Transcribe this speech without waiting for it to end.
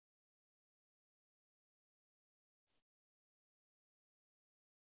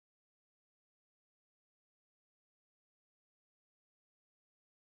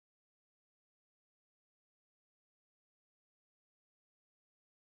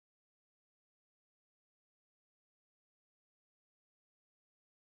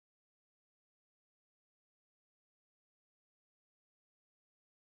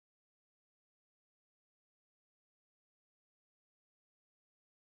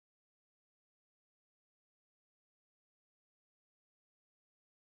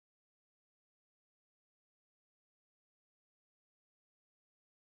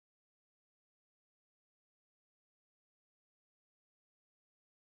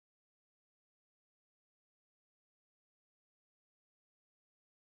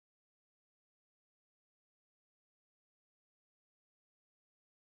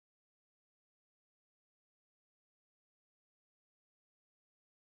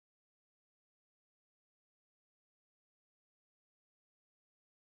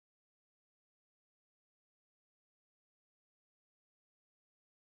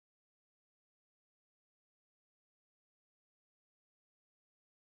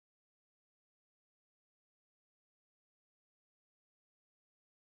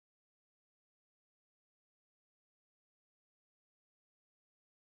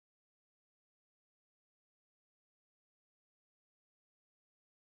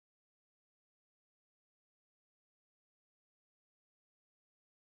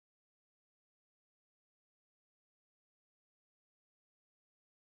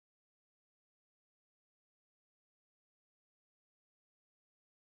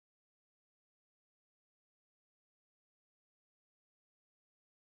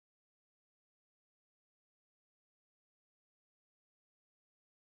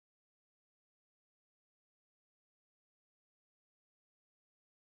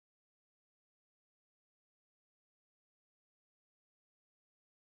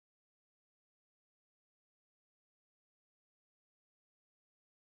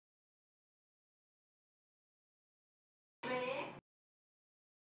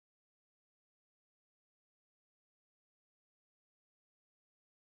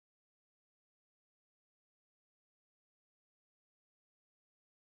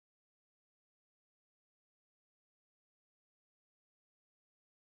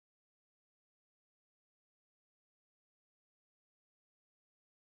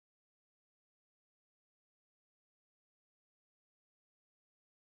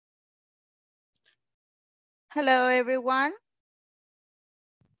Hello, everyone.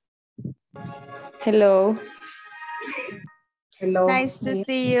 Hello. Hello. Nice to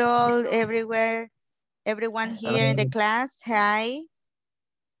see you all everywhere. Everyone here in the class. Hi.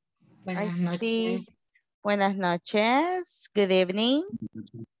 Buenas I see. noches. Buenas noches. Good evening.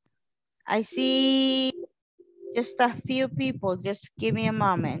 I see just a few people. Just give me a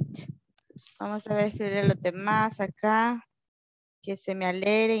moment. Vamos a ver escribir a los demás acá. Que se me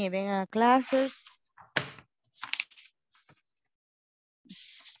alegren y vengan a clases.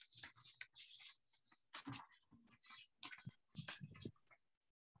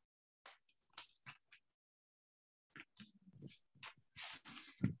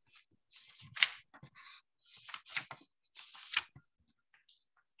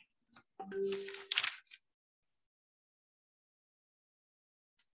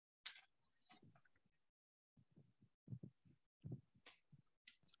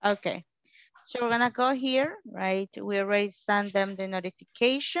 Okay, so we're gonna go here, right? We already sent them the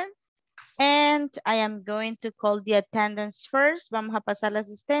notification and I am going to call the attendance first. Vamos a pasar la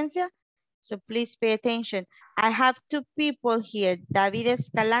asistencia. So please pay attention. I have two people here, David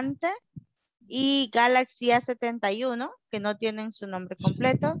Escalante y Galaxy A71, que no tienen su nombre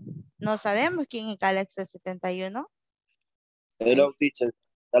completo. No sabemos quién es Galaxy A71. Hello, teacher.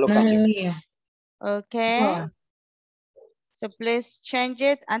 Ya lo No es el cambié. mío. Okay. Oh, So please change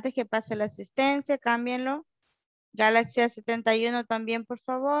it. Antes que pase la asistencia, cámbienlo. Galaxy A71 también, por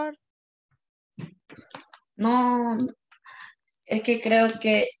favor. no, es que creo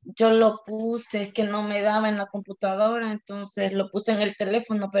que yo lo puse, es que no me daba en la computadora, entonces lo puse en el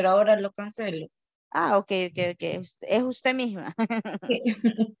teléfono, pero ahora lo cancelo. Ah, ok. Es usted misma.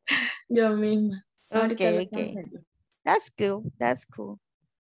 Yo misma. Ahorita lo Ok. cancelo. That's cool.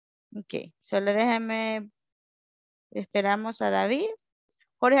 Ok, solo déjame, esperamos a David.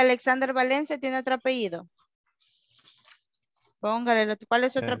 Jorge Alexander Valencia tiene otro apellido. Póngale, ¿cuál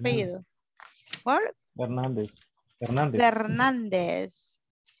es otro apellido? ¿Cuál? Hernández. Fernández.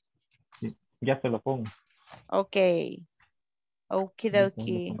 Sí, ya se lo pongo. Ok.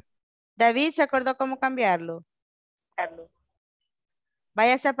 Okidoki. David, ¿se acordó cómo cambiarlo?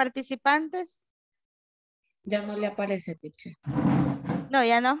 Vaya a ser participantes. Ya no le aparece, teacher. No,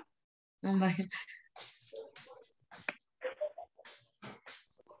 ya no. No, vaya.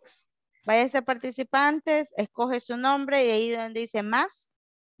 Vaya a ser participantes, escoge su nombre y ahí donde dice más,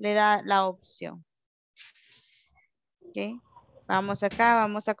 le da la opción. Ok. Vamos acá,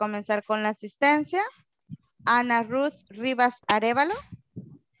 vamos a comenzar con la asistencia. Ana Ruth Rivas Arevalo.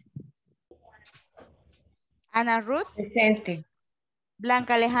 Ana Ruth. Presente.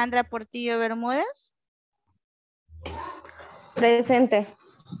 Blanca Alejandra Portillo Bermúdez. Presente.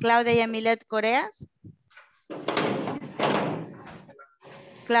 Claudia Yamilet Coreas.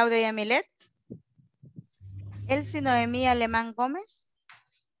 Claudia Yamilet. Elsie Noemí Alemán Gómez.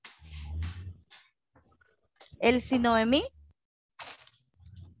 Elsie Noemí.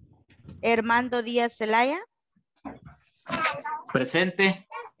 Hermando Díaz Zelaya. Presente.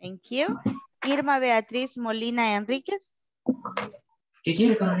 Thank you. Irma Beatriz Molina Enríquez. ¿Qué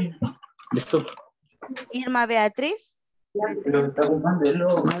quiere, Carolina? Disculpe. Irma Beatriz. Lo está ocupando.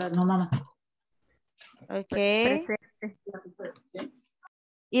 No, mamá. Ok. Presente.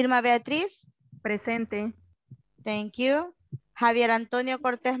 Irma Beatriz. Presente. Thank you. Javier Antonio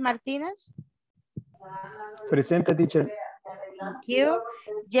Cortés Martínez. Presente, teacher. Thank you.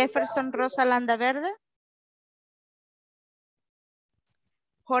 Jefferson Rosa Landaverde.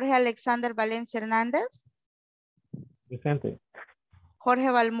 Jorge Alexander Valencia Hernández. Presente.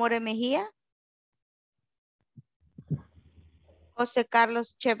 Jorge Balmore Mejía. José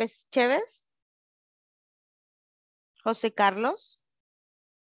Carlos Chévez. José Carlos.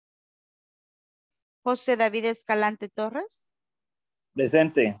 José David Escalante Torres.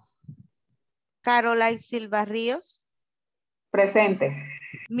 Presente. Carolai Silva Ríos. Presente.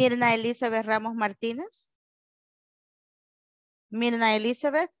 Mirna Elizabeth Ramos Martínez. Mirna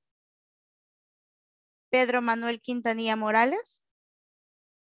Elizabeth. Pedro Manuel Quintanilla Morales.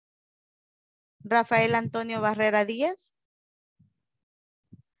 Rafael Antonio Barrera Díaz.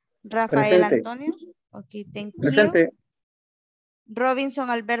 Rafael Presente. Antonio. Ok, thank you. Presente. Robinson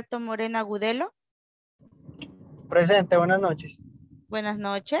Alberto Morena Agudelo. Presente, buenas noches. Buenas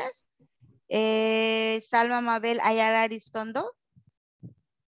noches. Salma Mabel Ayala Aristondo.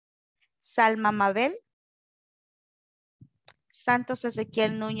 Salma Mabel. Santos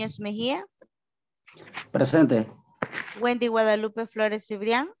Ezequiel Núñez Mejía. Presente. Wendy Guadalupe Flores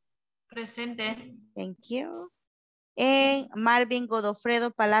Cibrián. Presente. Thank you. Marvin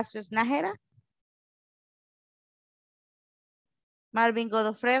Godofredo Palacios Nájera. Marvin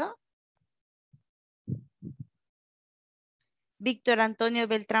Godofredo. Víctor Antonio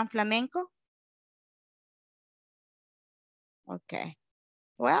Beltrán Flamenco. Okay.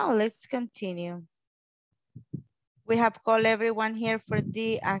 Well, let's continue. We have called everyone here for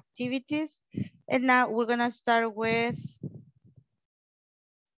the activities. And now we're gonna start with.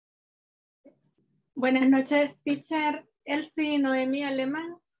 Buenas noches, teacher. Elsie Noemí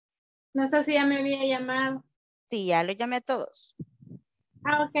Alemán. No sé si ya me había llamado. Sí, ya lo llamé a todos.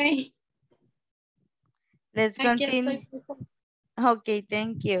 Ah, ok. Let's Aquí continue. estoy. Okay,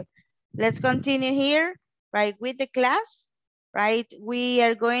 thank you. Let's continue here, right, with the class, right? We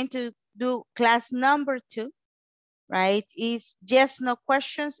are going to do class number 2, right? Is yes, no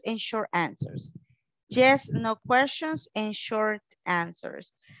questions and short answers. Yes, no questions and short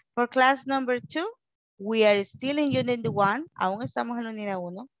answers. For class number 2, we are still in unit 1. Aún estamos en la unidad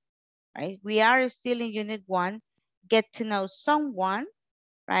 1, right? We are still in unit 1. Get to know someone,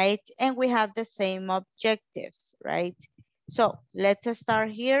 right? And we have the same objectives, right? So let's start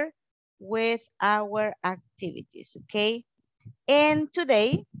here with our activities, okay? And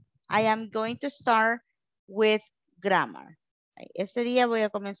today I am going to start with grammar. Este día voy a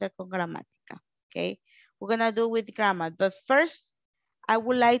comenzar con gramática, okay? We're gonna do with grammar, but first I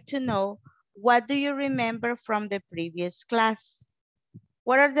would like to know, what do you remember from the previous class?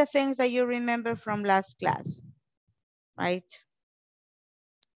 What are the things that you remember from last class, right?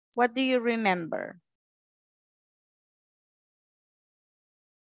 What do you remember?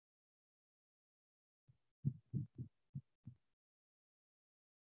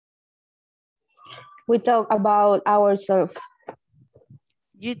 We talk about ourselves.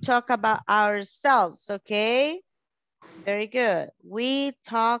 You talk about ourselves, okay? Very good. We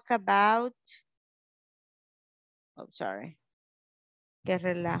talk about, oh, sorry. Qué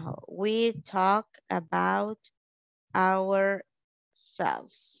relajo. We talk about ourselves.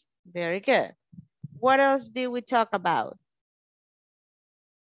 Very good. What else did we talk about?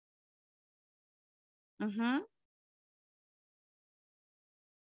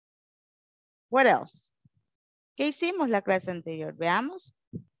 What else? ¿Qué hicimos la clase anterior? Veamos.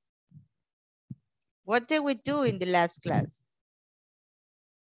 What did we do in the last class?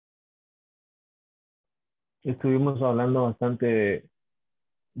 Estuvimos hablando bastante,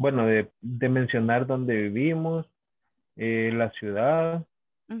 bueno, de mencionar dónde vivimos, la ciudad,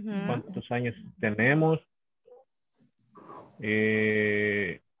 cuántos años tenemos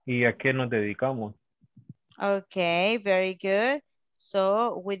y a qué nos dedicamos. Okay, very good.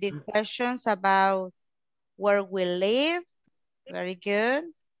 So with the questions about where we live, very good.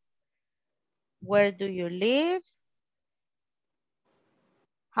 Where do you live?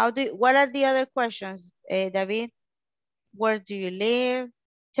 What are the other questions, David? Where do you live?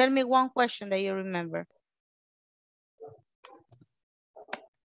 Tell me one question that you remember.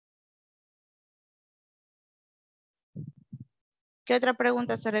 ¿Qué otra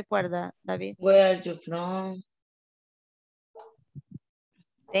pregunta se recuerda, David? Where are you from?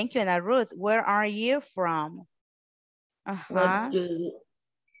 Thank you, Ana Ruth. Where are you from? What do you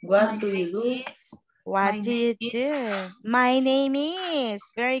do? What do you do? My name is.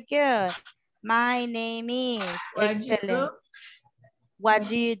 Very good. My name is. Excellent. What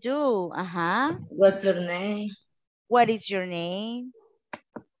do you do? What's your name? What is your name?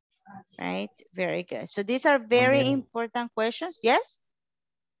 Right, very good. So these are very important questions, yes?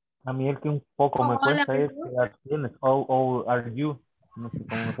 A mí el que un poco me cuesta es quedar tienes. How are you? No sé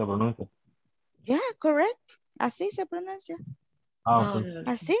cómo se pronuncia. Yeah, correct. Así se pronuncia. Okay.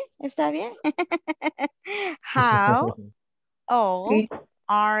 Así, está bien. How old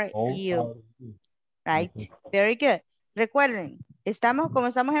are you? Right, very good. Recuerden, como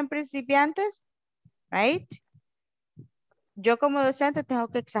estamos en principiantes, right? Yo como docente tengo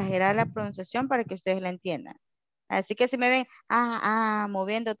que exagerar la pronunciación para que ustedes la entiendan. Así que si me ven,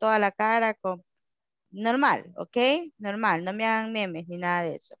 moviendo toda la cara, normal, ¿ok? Normal, no me hagan memes ni nada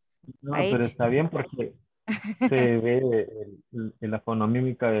de eso. No, right? pero está bien porque se ve la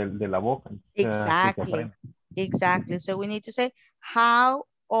fonomímica de la boca. Exactly, exactly. So we need to say, how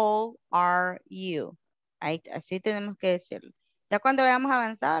old are you? Right? Así tenemos que decirlo. Ya cuando veamos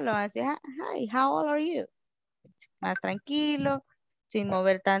avanzado, lo van a decir, hi, how old are you? Más tranquilo, sin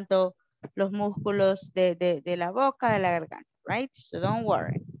mover tanto los músculos de la boca, de la garganta, right? So don't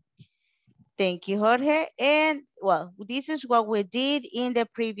worry. Thank you, Jorge. And, well, this is what we did in the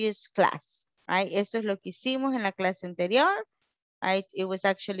previous class, right? Esto es lo que hicimos en la clase anterior, right? It was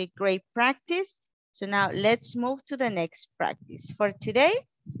actually great practice. So now let's move to the next practice. For today,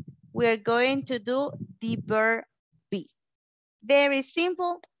 we are going to do the verb be. Very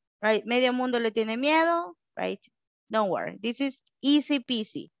simple, right? Medio mundo le tiene miedo, right? Don't worry. This is easy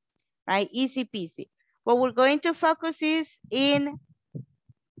peasy, right? Easy peasy. What we're going to focus is in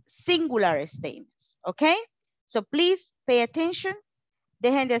singular statements, okay? So please pay attention.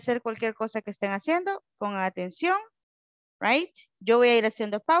 Dejen de hacer cualquier cosa que estén haciendo. Pongan atención, right? Yo voy a ir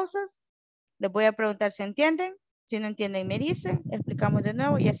haciendo pausas. Les voy a preguntar si entienden. Si no entienden, me dicen. Explicamos de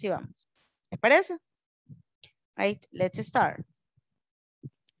nuevo y así vamos. ¿Les parece? Right, let's start.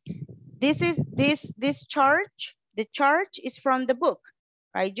 This chart, the chart is from the book,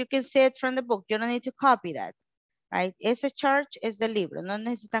 right? You can see it from the book. You don't need to copy that, right? Ese chart es del libro, no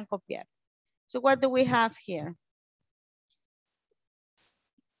necesitan copiar. So what do we have here?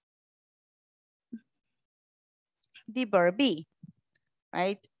 The verb be,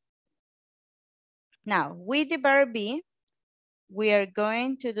 right? Now, with the verb be, we are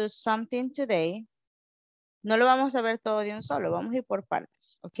going to do something today. No lo vamos a ver todo de un solo, vamos a ir por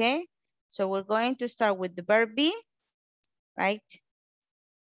partes, okay? So we're going to start with the verb be, right?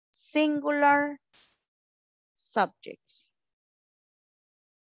 Singular subjects.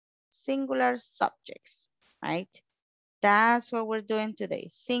 Singular subjects, right? That's what we're doing today,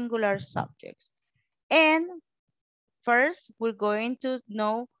 singular subjects. And first, we're going to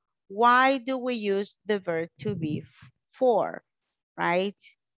know why do we use the verb to be for, right?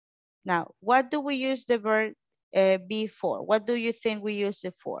 Now, what do we use the verb be for? What do you think we use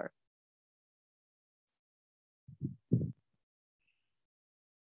it for?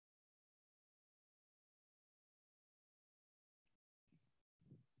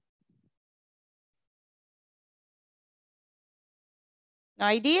 No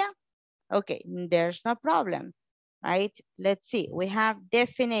idea? Okay, there's no problem, right? Let's see, we have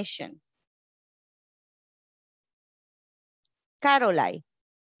definition. Caroline,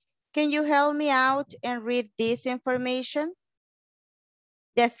 can you help me out and read this information?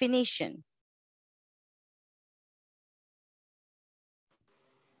 Definition.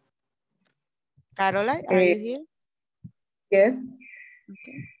 Caroline, are you here? Yes.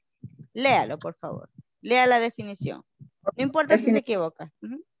 Okay. Léalo, por favor. Lea la definición. No importa si se equivoca.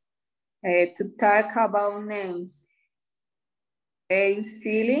 To talk about names, age,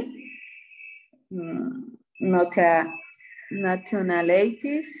 feeling,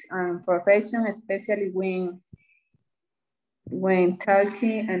 nationalities, and profession, especially when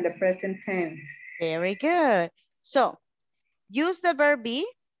talking in the present tense. Very good. So, use the verb be,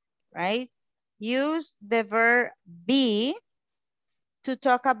 right? Use the verb be to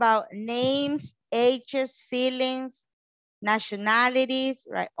talk about names, ages, feelings, nationalities,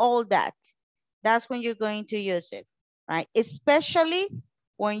 right? All that. That's when you're going to use it, right? Especially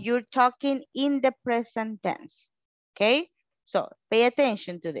when you're talking in the present tense, okay? So, pay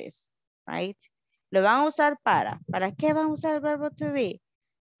attention to this, right? Lo van a usar ¿para qué van a usar el verbo to be?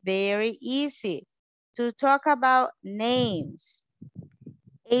 Very easy. To talk about names,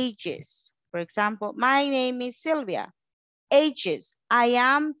 ages. For example, my name is Sylvia. Ages, I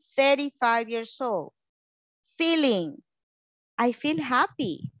am 35 years old. Feeling, I feel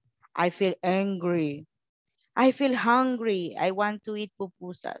happy. I feel angry. I feel hungry. I want to eat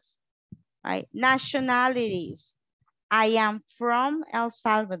pupusas. Right? Nationalities, I am from El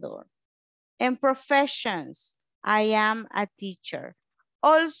Salvador. And professions, I am a teacher.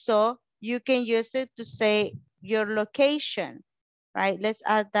 Also, you can use it to say your location, right? Let's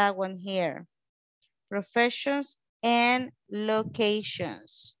add that one here. Professions and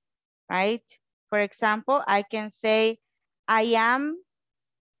locations, right? For example, I can say, I am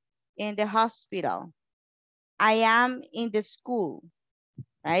in the hospital. I am in the school,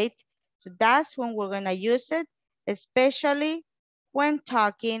 right? So that's when we're gonna use it, especially when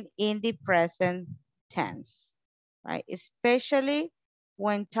talking in the present tense, right? Especially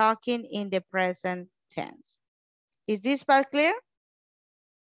when talking in the present tense. Is this part clear?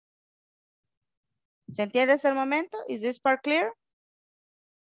 ¿Se entiende hasta el momento? Is this part clear?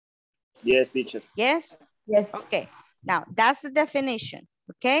 Yes, teacher. Yes? Yes. Okay. Now, that's the definition,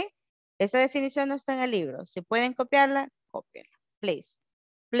 okay? Esa definición no está en el libro. Si pueden copiarla, cópienla, please.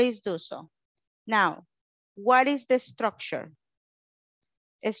 Please do so. Now, what is the structure?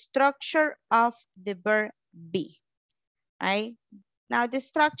 A structure of the verb be, right? Now, the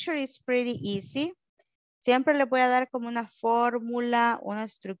structure is pretty easy. Siempre les voy a dar como una fórmula, una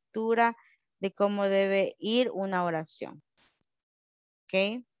estructura de cómo debe ir una oración.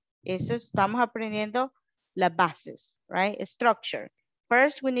 ¿Ok? Eso estamos aprendiendo las bases, right? Structure.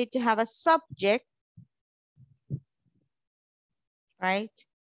 First, we need to have a subject, right?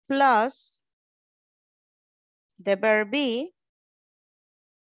 Plus the verb be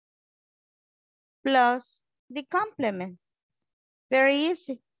plus the complement. Very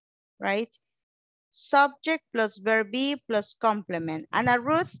easy, right? Subject plus verb be plus complement. Ana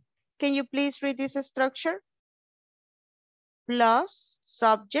Ruth, Can you please read this structure? Plus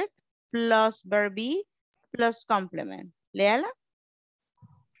subject, plus verb be, plus complement. Léala.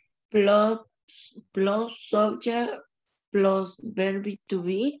 Plus subject, plus verb to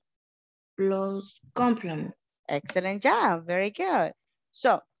be, plus complement. Excellent job. Very good.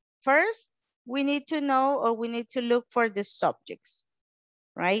 So first, we need to know or we need to look for the subjects,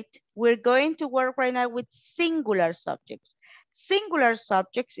 right? We're going to work right now with singular subjects. Singular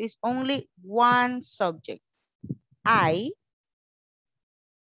subjects is only one subject. I,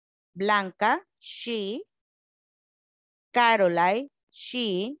 Blanca, she, Caroline,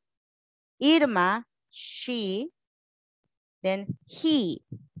 she, Irma, she, then he,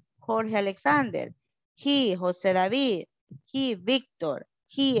 Jorge Alexander, he, Jose David, he, Victor,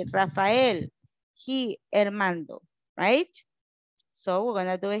 he, Rafael, he, Armando, right? So we're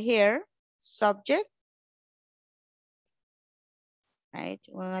gonna do it here, subject, right?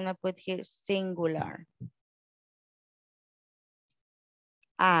 We're gonna put here singular.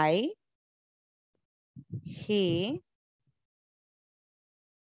 I, he,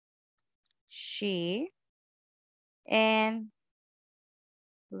 she, and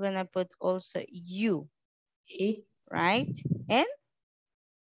we're gonna put also you, It, right? And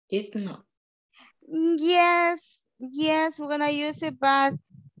it no. yes, we're gonna use it, but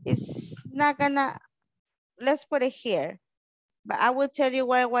it's not gonna, let's put it here. But I will tell you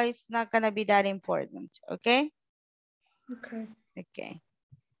why it's not gonna be that important, okay? Okay. Okay,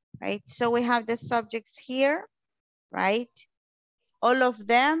 right? So we have the subjects here, right? All of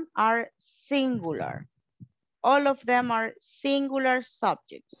them are singular. All of them are singular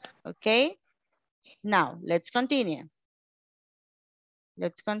subjects, okay? Now, let's continue.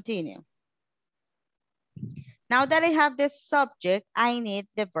 Let's continue. Now that I have the subject, I need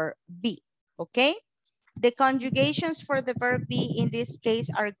the verb be, okay? The conjugations for the verb be in this case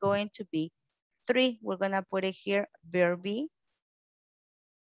are going to be 3. We're gonna put it here, verb be.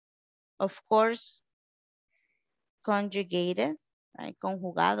 Of course, conjugated, right?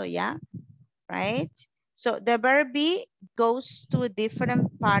 Conjugado ya, right? So the verb be goes to a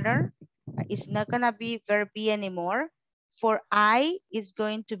different pattern. It's not gonna be verb be anymore. For I, is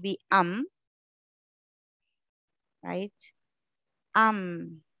going to be right?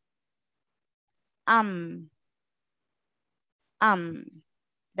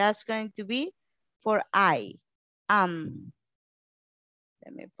 That's going to be for I, let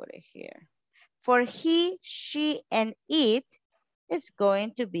me put it here. For he, she, and it is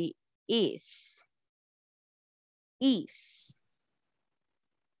going to be is.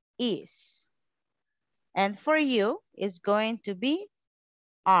 And for you is going to be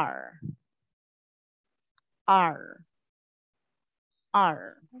are.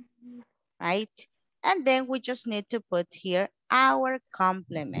 Right? And then we just need to put here our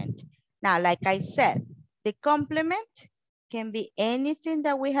complement. Now, like I said, the complement can be anything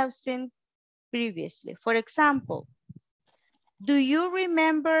that we have seen previously. For example, do you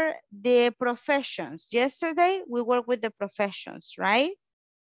remember the professions? Yesterday, we worked with the professions, right?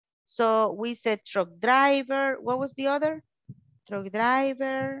 So we said truck driver. What was the other? Truck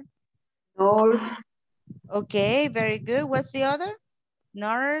driver. Nurse. Okay, very good. What's the other?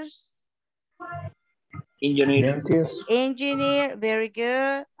 Nurse. Engineer. Engineer, very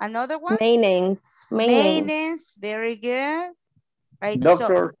good. Another one? Maintenance. Very good. Right.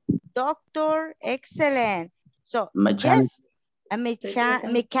 Doctor. So, doctor, excellent. So, Mechanic. yes, a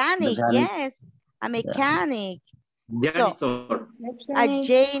mechanic, yes, a mechanic. Janitor. So, a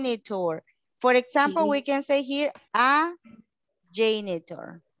janitor. For example, we can say here, a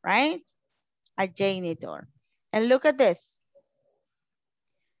janitor, right? A janitor. And look at this.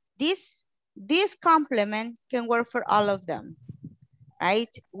 This complement can work for all of them, right?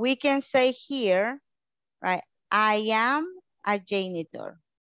 We can say here, right? I am a janitor,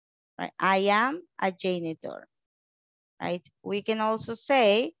 right? I am a janitor, right? We can also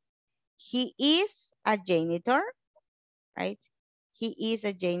say he is a janitor, right? He is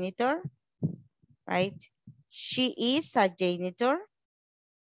a janitor, right? She is a janitor.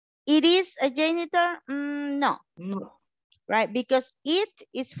 It is a janitor? No. No. Right? Because it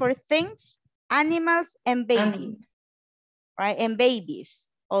is for things, animals, and babies, right? And babies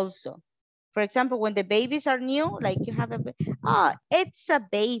also. For example, when the babies are new, like you have a, oh, it's a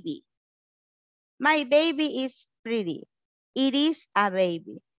baby. My baby is pretty. It is a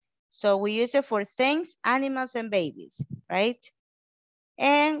baby. So we use it for things, animals, and babies, right?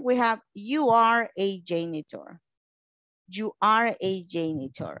 And we have, you are a janitor. You are a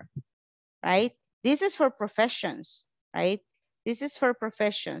janitor, right? This is for professions, right? This is for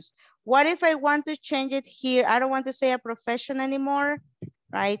professions. What if I want to change it here? I don't want to say a profession anymore.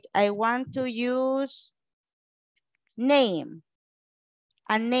 right? I want to use name,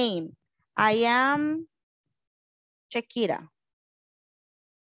 a name. I am Shakira.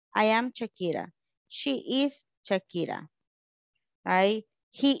 I am Shakira. She is Shakira, right?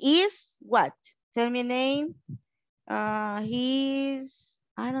 He is what? Tell me a name. He's,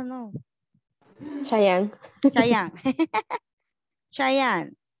 I don't know. Cheyenne. Cheyenne.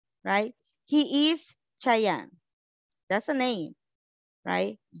 Cheyenne, right? He is Cheyenne. That's a name,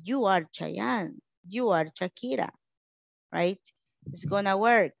 right? You are Cheyenne. You are Shakira, right? It's gonna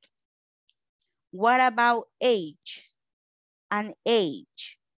work. What about age? An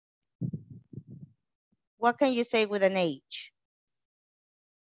age. What can you say with an age?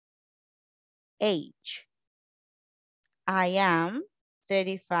 Age. I am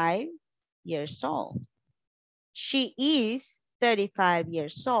 35 years old. She is 35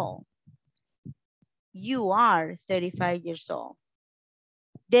 years old. You are 35 years old.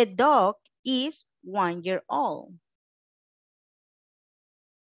 The dog is 1 year old.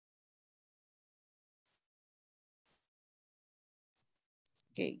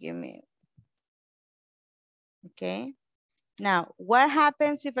 Okay, give me. Okay. Now, what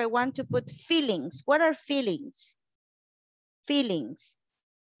happens if I want to put feelings? What are feelings? Feelings.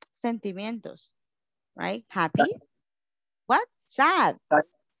 Sentimientos. Right? Happy? What? Sad.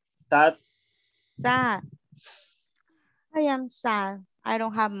 Sad. Sad. I am sad. I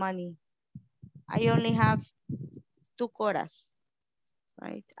don't have money. I only have 2 horas.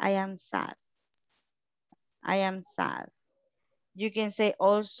 Right? I am sad. I am sad. You can say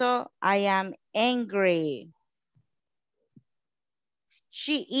also, I am angry.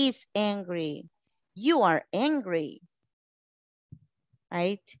 She is angry. You are angry.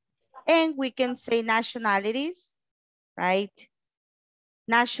 Right? And we can say nationalities, right?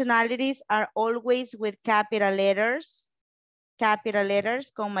 Nationalities are always with capital letters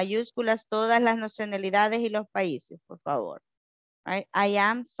con mayúsculas, todas las nacionalidades y los países, por favor. Right? I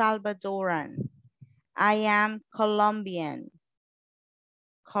am Salvadoran. I am Colombian.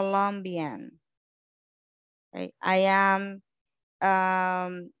 Colombian. Right? I am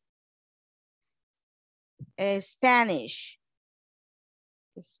Spanish.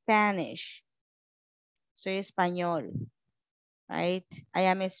 Spanish. Soy español. Right? I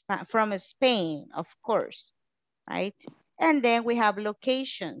am from Spain, of course. Right? And then we have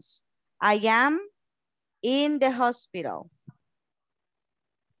locations. I am in the hospital.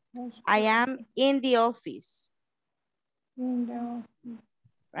 I am in the office.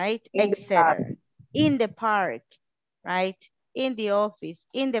 Right? Etc. In the park. Right? In the office,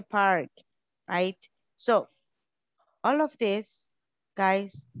 in the park. Right? So all of this,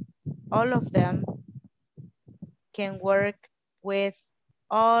 guys, all of them can work with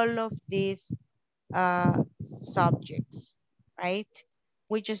all of these subjects, right?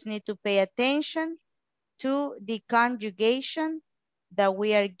 We just need to pay attention to the conjugation that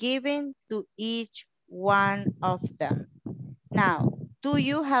we are giving to each one of them. Now, do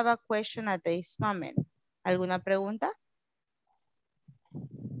you have a question at this moment? ¿Alguna pregunta?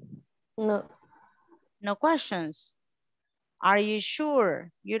 No. No questions. Are you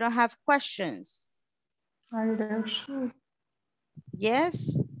sure you don't have questions? Are you sure?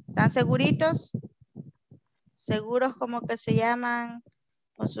 Yes. ¿Están seguritos? ¿Seguros como que se llaman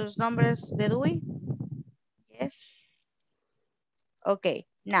con sus nombres de Dewey? Yes. Okay.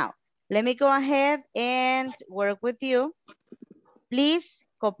 Now, let me go ahead and work with you. Please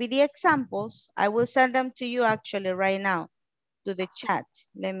copy the examples. I will send them to you actually right now to the chat.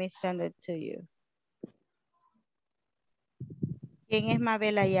 Let me send it to you. ¿Quién es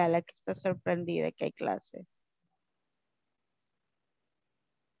Mabel Ayala que está sorprendida que hay clase?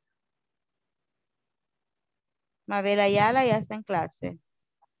 Mabel Ayala ya está en clase.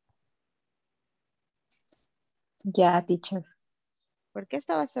 Ya, teacher. ¿Por qué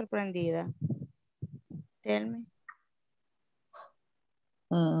estaba sorprendida? Tell me.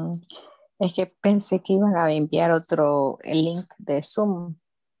 Es que pensé que iban a enviar el link de Zoom.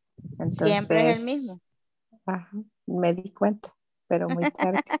 Entonces, siempre es el mismo. Ajá, me di cuenta, pero muy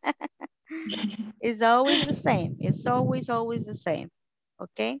tarde. It's always the same. It's always the same.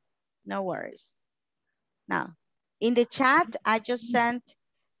 Okay? No worries. Now, in the chat, I just sent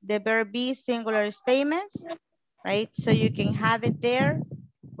the verb be singular statements, right? So you can have it there.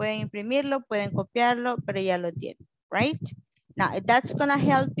 Pueden imprimirlo, pueden copiarlo, pero ya lo tienen, right? Now, that's going to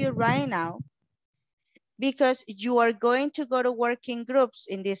help you right now because you are going to go to working groups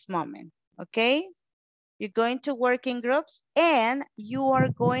in this moment, okay? You're going to work in groups and you are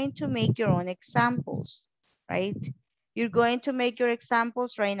going to make your own examples, right? You're going to make your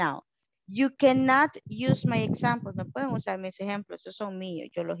examples right now. You cannot use my examples. No pueden usar mis ejemplos. Esos son míos.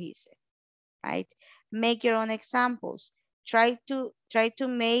 Yo los hice. Right? Make your own examples. Try to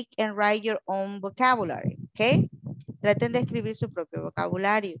make and write your own vocabulary. Okay? Traten de escribir su propio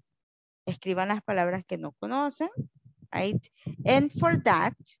vocabulario. Escriban las palabras que no conocen. Right? And for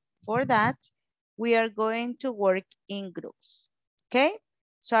that, we are going to work in groups. Okay?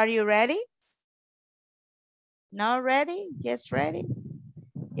 So are you ready? No ready? Yes, ready?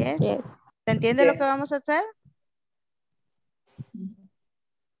 Yes. Yes. ¿Se entiende lo que vamos a hacer?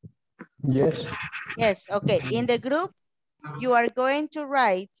 Yes. Yes, okay. In the group, you are going to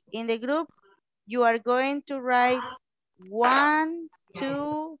write, 1,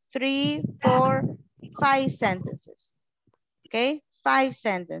 2, 3, 4, 5 sentences. Okay, 5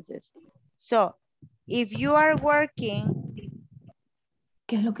 sentences. So, if you are working.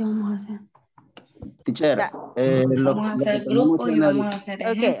 ¿Qué es lo que vamos a hacer? Teacher, Vamos a hacer grupos y vamos a hacer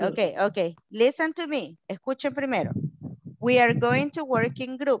ejemplos. Okay. Listen to me. Escuchen primero. We are going to work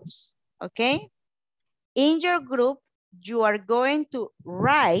in groups. Okay. In your group, you are going to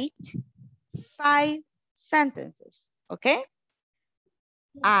write 5 sentences. Okay.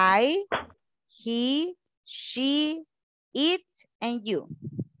 I, he, she, it, and you.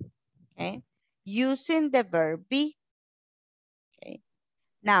 Okay. Using the verb be. Okay.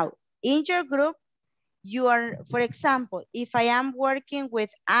 Now, in your group, you are, for example, if I am working with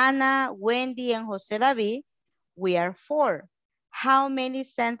Ana, Wendy, and Jose David, we are 4. How many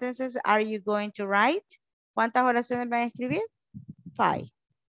sentences are you going to write? ¿Cuántas oraciones van a escribir? 5.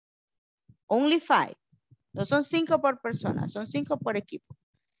 Only 5. No son 5 por persona, son 5 por equipo.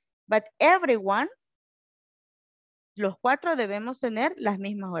 But everyone, los 4 debemos tener las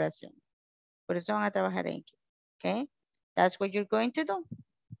mismas oraciones. Por eso van a trabajar en equipo. Okay? That's what you're going to do.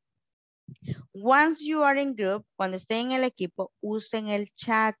 Once you are in group, cuando estén en el equipo, usen el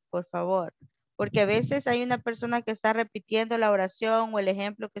chat, por favor. Porque a veces hay una persona que está repitiendo la oración o el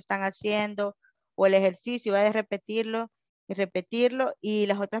ejemplo que están haciendo o el ejercicio, va a repetirlo y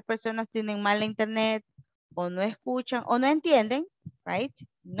las otras personas tienen mala internet o no escuchan o no entienden, right?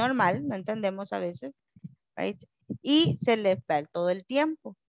 Normal, no entendemos a veces, right? Y se les va todo el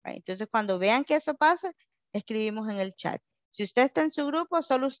tiempo, right? Entonces, cuando vean que eso pasa, escribimos en el chat. Si usted está en su grupo,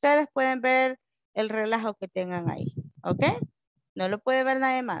 solo ustedes pueden ver el relajo que tengan ahí, ¿ok? No lo puede ver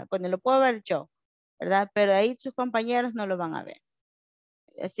nadie más, pues no lo puedo ver yo, ¿verdad? Pero ahí sus compañeros no lo van a ver.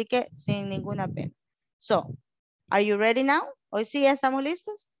 Así que sin ninguna pena. So, are you ready now? Hoy sí ya estamos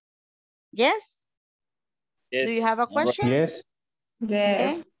listos? Yes? Yes. Do you have a question? Yes.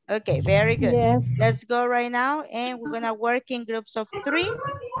 Yes. Okay, very good. Yes. Let's go right now and we're gonna work in groups of 3,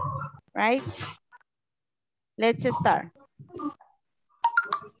 right? Let's start.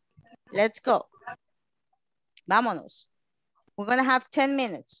 Let's go. Vámonos. We're gonna have 10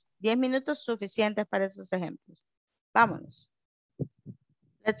 minutes. 10 minutos suficientes para esos ejemplos. Vámonos.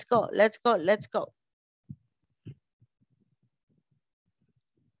 Let's go, let's go, let's go.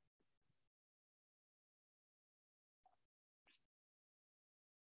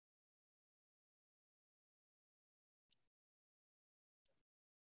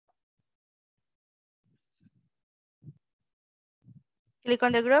 Click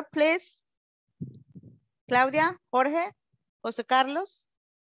on the group, please. Claudia, Jorge, José Carlos.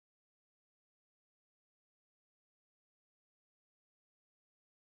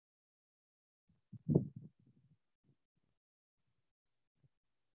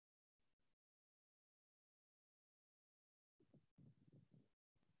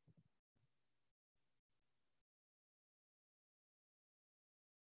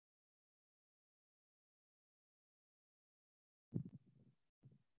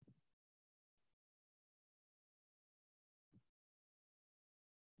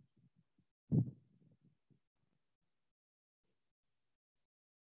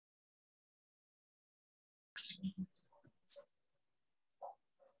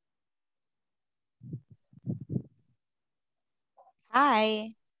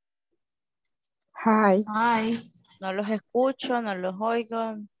 Hi. Hi. Hi. No los escucho, no los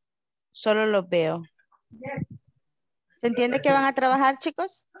oigo, solo los veo. ¿Se entiende que van a trabajar,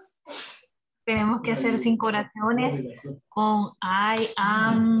 chicos? Tenemos que hacer 5 oraciones con I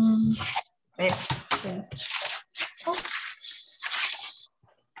am.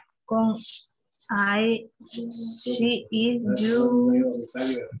 Con I, she is, you.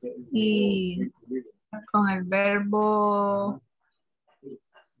 Y con el verbo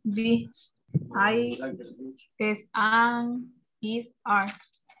be. I es am, is, are.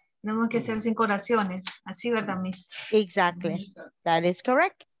 Tenemos que hacer 5 oraciones. Así, ¿verdad, Miss? Exactly. That is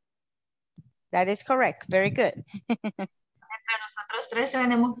correct. That is correct. Very good. Nosotros tres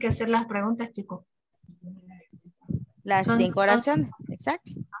tenemos que hacer las preguntas, chicos. Las 5 oraciones,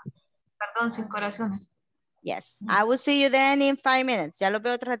 exacto. Perdón, 5 oraciones. Yes, I will see you then in 5 minutes. Ya lo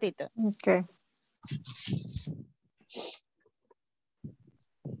veo otro ratito. Okay.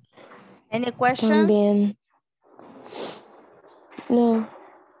 Any questions? También. No.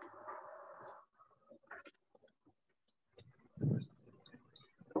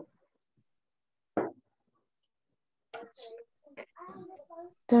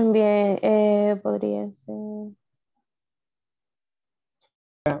 También podría ser.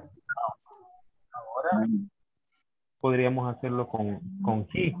 Ahora podríamos hacerlo con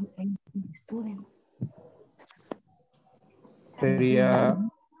he. Sería,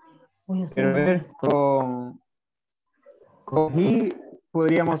 quiero ver, con he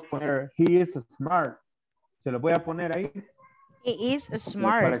podríamos poner he is smart. Se lo voy a poner ahí. He is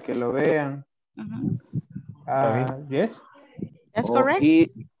smart. Para que lo vean. Yes. That's Oh, correct. He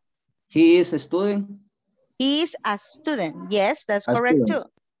is a student. He is a student. Yes, that's A correct student.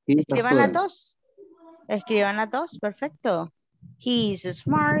 too. He is a Escriban las student. dos. Escriban las dos. Perfecto. He is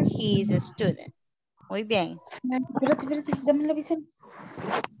smart. He is a student. Muy bien. Espérate, dame la visión.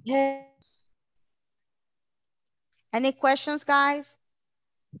 Any questions, guys?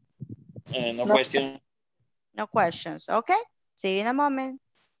 No question. No questions. Okay. See you in a moment.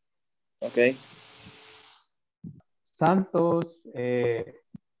 Okay. Santos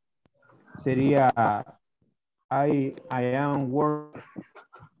sería I am work.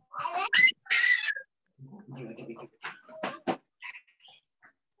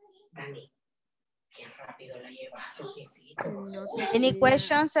 Any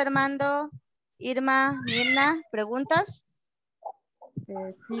questions, Armando, Irma, Mirna? ¿Preguntas?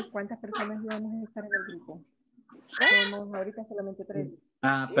 Sí, ¿cuántas personas íbamos a estar en el grupo? Somos ahorita solamente 3.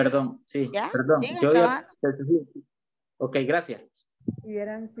 Perdón, sí. ¿Ya? Perdón. ¿Siguen Yo trabajando? Ok, gracias. ¿Y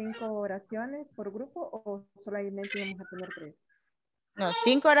eran 5 oraciones por grupo o solamente íbamos a tener 3? No,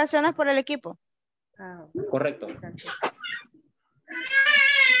 5 oraciones por el equipo. Correcto.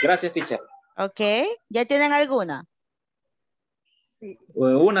 Gracias, teacher. Ok. ¿Ya tienen alguna? Sí.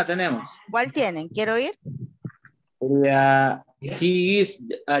 Una tenemos. ¿Cuál tienen? ¿Quiero ir? He is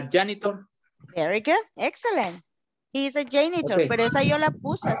a janitor. Very good. Excellent. He is a janitor. Okay. Pero esa yo la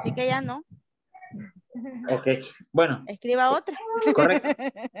puse, así que ya no. Ok. Bueno. Escriba otra. Correcto.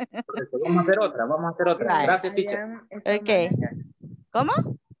 Correcto. Vamos a hacer otra. Right. Gracias, teacher. Ok. ¿Cómo?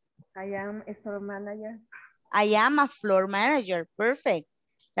 I am store manager. I am a floor manager. Perfect.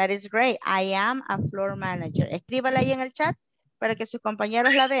 That is great. I am a floor manager. Escríbala ahí en el chat para que sus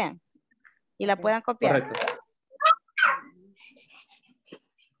compañeros la vean y la puedan copiar. Correcto.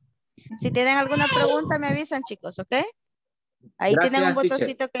 Si tienen alguna pregunta, me avisan, chicos, ¿ok? Ahí Gracias, tienen un teacher.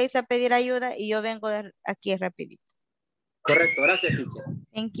 botoncito que dice pedir ayuda y yo vengo aquí rapidito. Correcto. Gracias, teacher.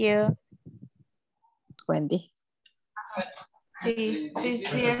 Thank you. Wendy. Sí,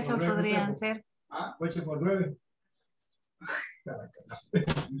 eso podrían ser. 8 por 9.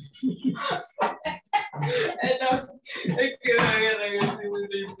 Es que la guerra que estoy muy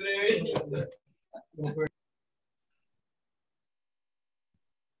imprevisto.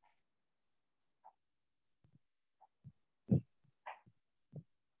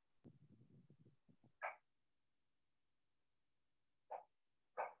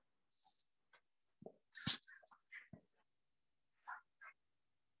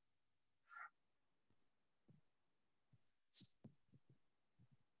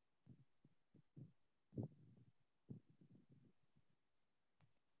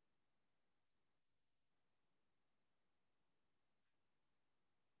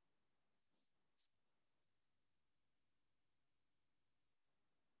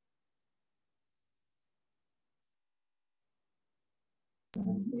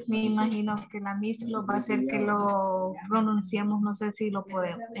 Me imagino que la Miss lo va a hacer que lo pronunciemos, no sé si lo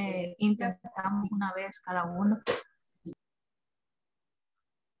podemos, intentamos una vez cada uno.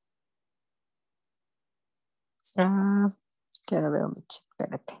 Ya lo veo, Michi,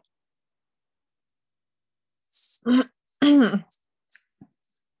 espérate.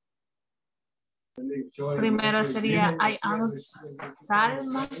 Primero sería I am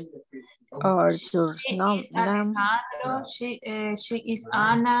Salma. Or your She name. is Alejandro. She is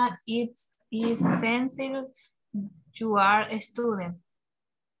Anna. It is Pencil. You are a student.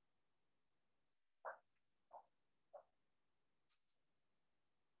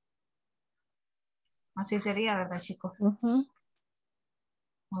 Así sería, ¿verdad, chicos?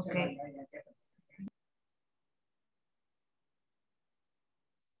 Ok.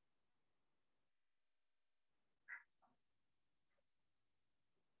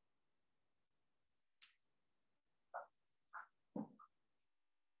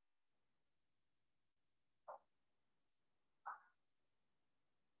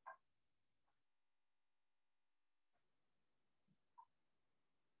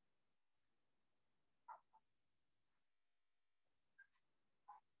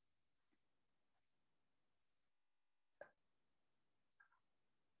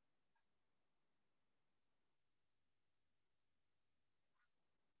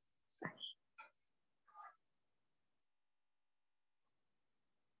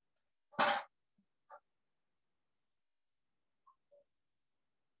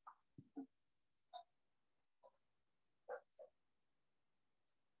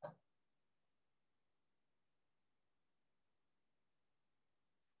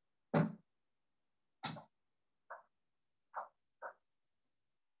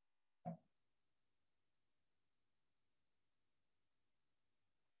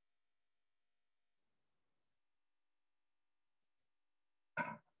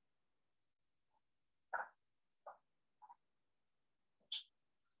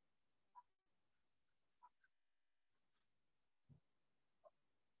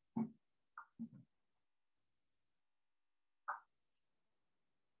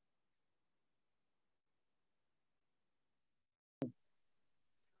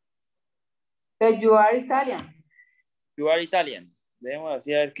 That you are Italian. You are Italian. Debemos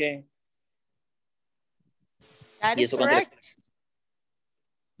así a ver qué. That Y is eso cuando le- correct.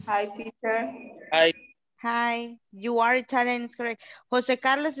 Hi, teacher. Hi. Hi, you are Italian, is correct. Jose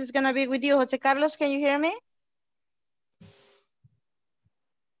Carlos is gonna be with you. Jose Carlos, can you hear me?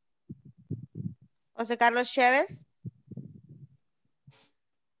 Jose Carlos Chavez.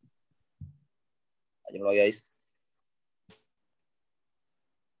 Yo no lo había visto.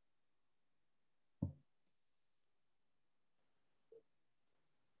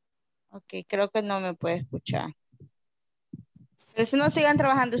 Ok, creo que no me puede escuchar. Pero si no, sigan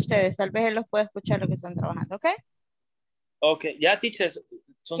trabajando ustedes. Tal vez él los puede escuchar lo que están trabajando, ¿ok? Ok, ya teachers,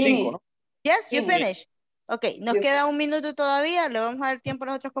 son Finish. 5, ¿no? Yes, you Finish. finish. Ok, nos You- queda un minuto todavía. Le vamos a dar tiempo a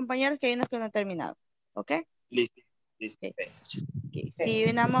los otros compañeros que hay unos que no han terminado. ¿Ok? Listo. Listo. Ok. Okay. Okay, see you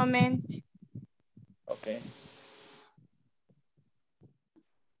in a moment. Ok.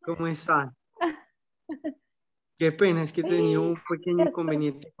 ¿Cómo están? Qué pena, es que tenía un pequeño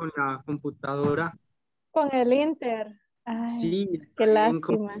inconveniente con la computadora. Con el Inter. Ay, Sí, qué estoy en lástima.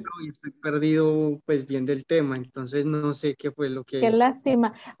 completo y estoy perdido pues bien del tema, entonces no sé qué fue lo Qué que...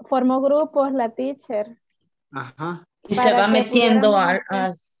 lástima. Formó grupos la teacher. Ajá. Y se Para va que metiendo pudiéramos al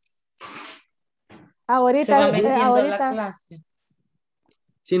hacer- se va Ahorita, metiendo a la ahorita. clase.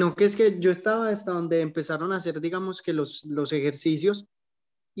 Sino que es que yo estaba hasta donde empezaron a hacer, digamos que los ejercicios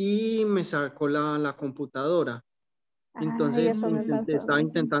y me sacó la computadora. Ay, Entonces eso me pasó. estaba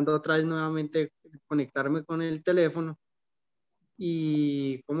intentando otra vez nuevamente conectarme con el teléfono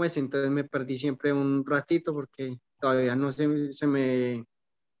y ¿cómo es? Entonces me perdí siempre un ratito porque todavía no se me,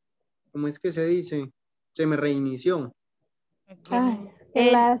 ¿cómo es que se dice? Se me reinició. Ok. Ay,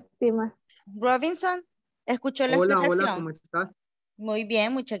 qué lástima. Robinson, ¿escuchó la Hola, explicación? ¿cómo estás? Muy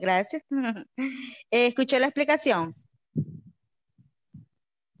bien, muchas gracias. ¿Escuchó la explicación?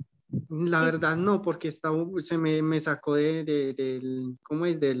 La verdad no, porque me sacó ¿cómo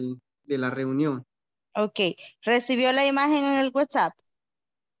es? De la reunión. Ok. ¿Recibió la imagen en el WhatsApp?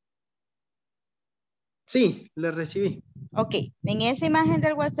 Sí, le recibí. Ok. En esa imagen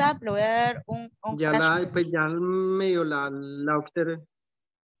del WhatsApp le voy a dar un Ya flash. pues ya medio la observé.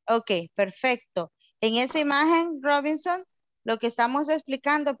 Ok, perfecto. En esa imagen, Robinson, lo que estamos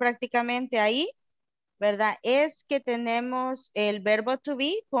explicando prácticamente ahí, ¿verdad? Es que tenemos el verbo to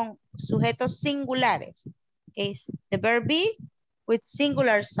be con sujetos singulares. Es the verb be with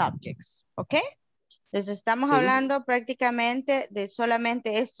singular subjects. ¿Ok? Entonces estamos Sí. hablando prácticamente de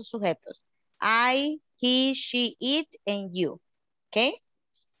solamente estos sujetos. I, he, she, it, and you. ¿Ok?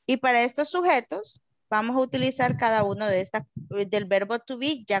 Y para estos sujetos vamos a utilizar cada uno de estas del verbo to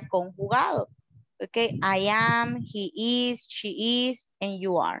be ya conjugado. ¿Ok? I am, he is, she is, and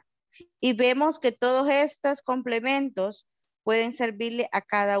you are. Y vemos que todos estos complementos pueden servirle a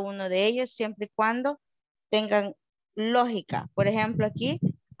cada uno de ellos siempre y cuando tengan lógica. Por ejemplo, aquí,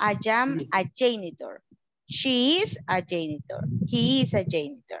 I am a janitor. She is a janitor. He is a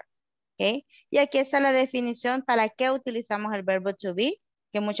janitor. ¿Ok? Y aquí está la definición para qué utilizamos el verbo to be,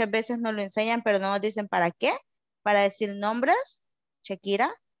 que muchas veces nos lo enseñan, pero no nos dicen para qué. Para decir nombres,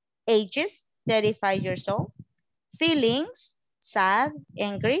 Shakira, ages, 35 years old, feelings, sad,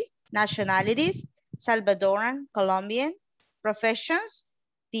 angry, nationalities, Salvadoran, Colombian, professions,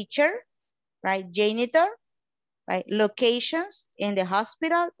 teacher, right, janitor, right, locations, in the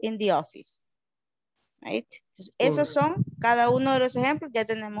hospital, in the office, right. Entonces, esos son cada uno de los ejemplos, ya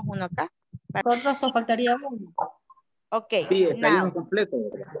tenemos uno acá. Nosotros os faltaría uno. Ok, Sí, está ahí now, incompleto.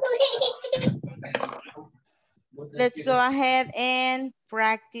 let's go ahead and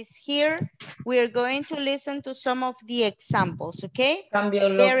practice here. We're going to listen to some of the examples, okay? Cambio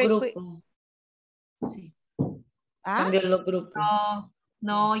los Very quick. grupos. Sí. ¿Ah? Cambio los grupos.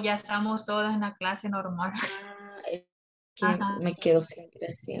 No, ya estamos todos en la clase normal. que me quedo siempre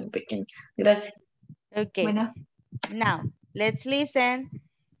así en pequeño. Gracias. Okay. Bueno. Now, let's listen.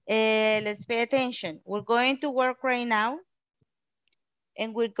 Let's pay attention. We're going to work right now.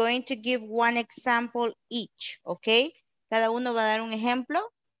 And we're going to give one example each, okay? Cada uno va a dar un ejemplo,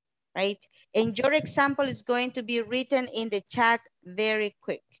 right? And your example is going to be written in the chat very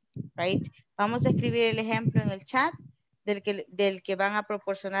quick, right? Vamos a escribir el ejemplo en el chat del que van a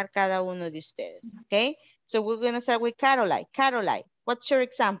proporcionar cada uno de ustedes, okay? So we're going to start with Caroline. Caroline, what's your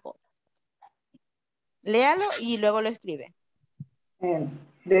example? Léalo y luego lo escribe.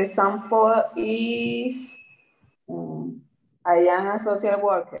 The example is I am a social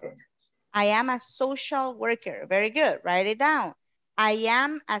worker. I am a social worker. Very good. Write it down. I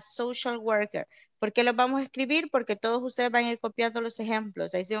am a social worker. ¿Por qué los vamos a escribir? Porque todos ustedes van a ir copiando los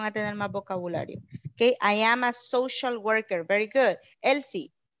ejemplos. Ahí sí van a tener más vocabulario. Okay. I am a social worker. Very good.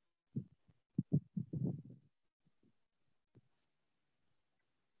 Elsie.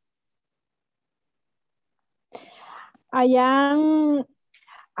 I am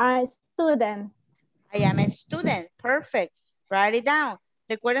a student. I am a student. Perfect. Write it down.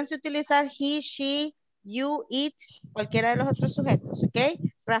 Recuerden utilizar he, she, you, it, cualquiera de los otros sujetos, ¿ok?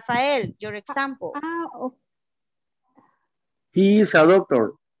 Rafael, your example. He is a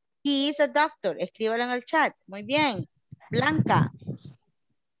doctor. He is a doctor. Escríbalo en el chat. Muy bien. Blanca.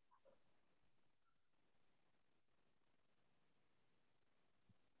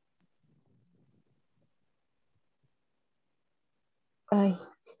 Ay.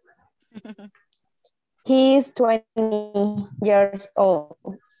 He is 20 years old.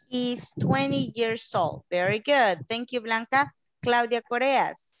 He's 20 years old. Very good. Thank you, Blanca. Claudia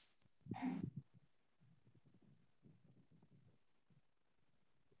Coreas.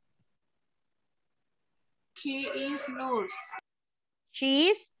 She is nurse. She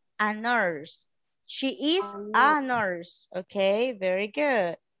is a nurse. She is a nurse. Okay, very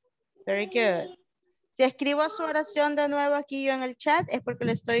good. Very good. Si escribo su oración de nuevo aquí yo en el chat es porque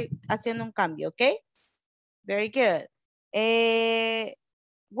le estoy haciendo un cambio, ¿ok? Very good.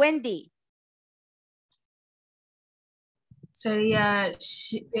 Wendy. Sería,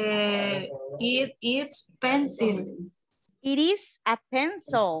 it is pencil. It is a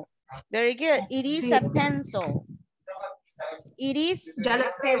pencil. Very good. It is Sí. a pencil. It is Ya lo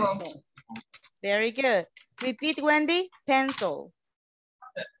a pencil. Very good. Repeat, Wendy. Pencil.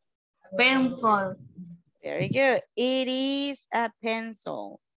 Pencil. Very good. It is a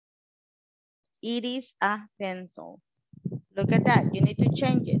pencil. It is a pencil. Look at that. You need to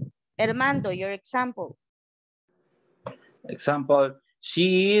change it. Armando, your example. Example,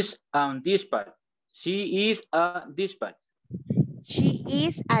 she is on dispatch. She is a dispatch. She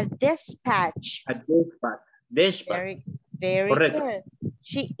is a dispatch. A dispatch. Dispatch. Very Correcto. good.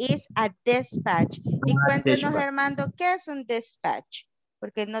 She is a dispatch. Y cuéntenos, Armando, ¿qué es un dispatch?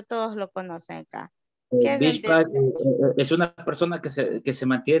 Porque no todos lo conocen acá. ¿Qué es un Dispatch dispatch? es una persona que se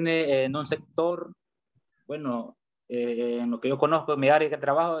mantiene en un sector, bueno, en lo que yo conozco, en mi área de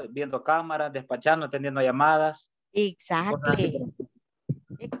trabajo, viendo cámaras, despachando, atendiendo llamadas. Exactly.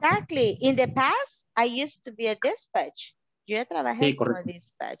 Exactly. In the past, I used to be a dispatch. Yo trabajé Sí, como correcto.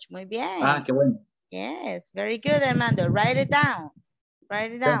 dispatch. Muy bien. Ah, qué bueno. Yes, very good, Armando. Write it down.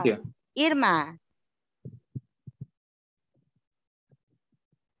 Write it down. Thank you. Irma.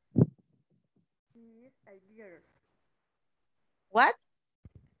 She is a gear. What?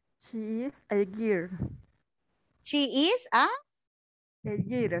 She is a gear. She is a? A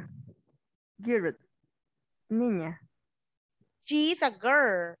gear. Gear. Niña. She is a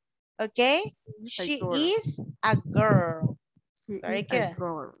girl. Okay? She is a girl. She Very is good. a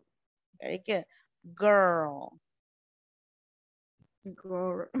girl. Very good. Girl.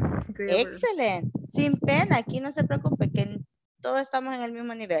 Girl. Excellent. Sin pena, aquí no se preocupe que todos estamos en el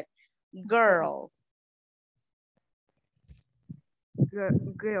mismo nivel. Girl.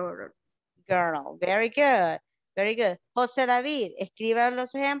 Girl. Girl. Very good. Very good. José David, escriba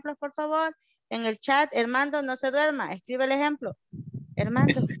los ejemplos, por favor. En el chat, Armando, no se duerma. Escribe el ejemplo.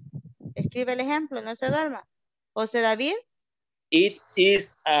 Armando, escribe el ejemplo, no se duerma. José David. It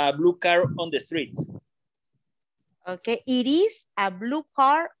is a blue car on the street. Okay, it is a blue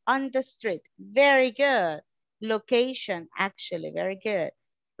car on the street. Very good. Location, actually, very good.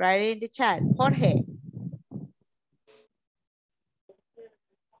 Write it in the chat. Jorge.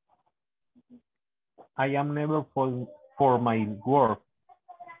 I am never for my work.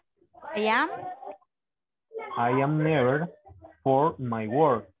 I am? I am never for my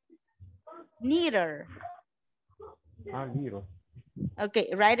work. Neither. Ah, neither. Okay,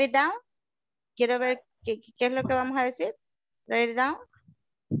 write it down. Quiero ver qué es lo que vamos a decir. Write it down.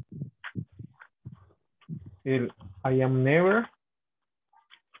 I am never.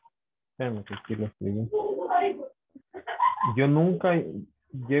 Espérame que aquí lo escribí. Yo nunca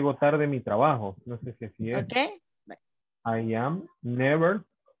llego tarde a mi trabajo. No sé si así es. Okay. I am never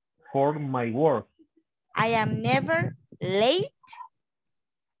for my work. I am never late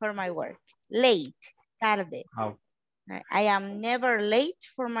for my work. Late, tarde. Oh. I am never late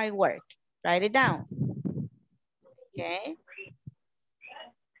for my work. Write it down. Okay.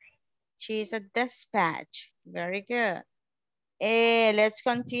 She's a dispatch. Very good. Let's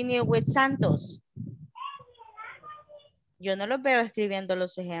continue with Santos. Yo no los veo escribiendo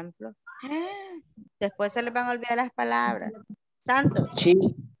los ejemplos. Después se les van a olvidar las palabras. Santos. She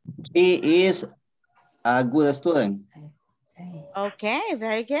is a good student. Okay,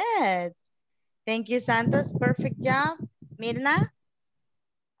 very good. Thank you, Santos. Perfect job. Mirna.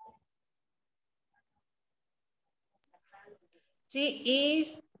 She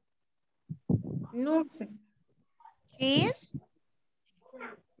is nurse. She is?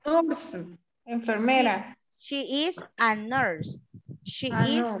 Nurse. Enfermera. She is a nurse. She A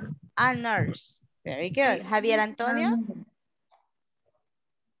is nurse. a nurse. Very good. Javier Antonio?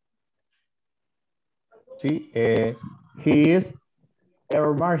 He is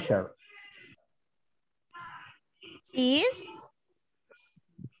air marshal. He is?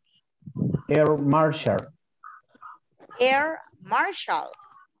 Air marshal. Air marshal.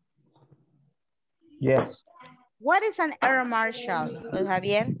 Yes. What is an air marshal,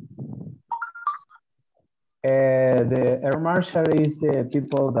 Javier? The air marshal is the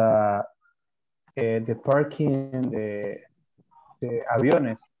people that the parking de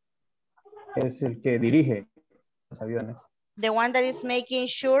aviones. Es el que dirige los aviones. The one that is making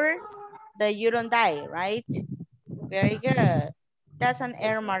sure that you don't die, right? Very good. That's an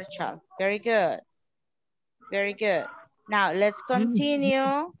air marshal. Very good. Very good. Now, let's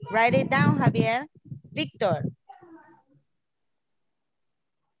continue. Write it down, Javier. Victor.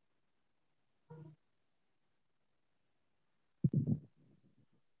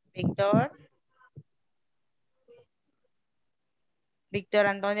 Víctor. Víctor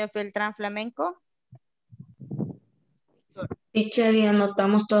Antonio Filtrán Flamenco. Teacher, y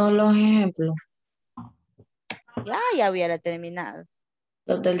anotamos todos los ejemplos. Ya hubiera terminado.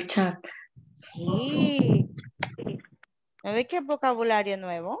 Los del chat. Sí. ¿No ve qué vocabulario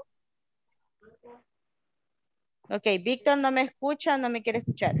nuevo? Ok, Víctor no me escucha, no me quiere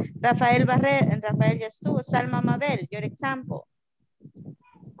escuchar. Rafael Rafael ya estuvo. Salma Mabel, your example.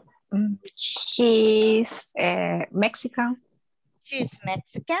 She's Mexican. She's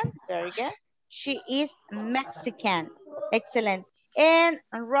Mexican. Very good. She is Mexican. Excellent. And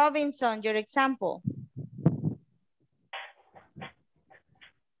Robinson, your example.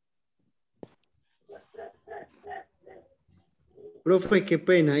 Profe, qué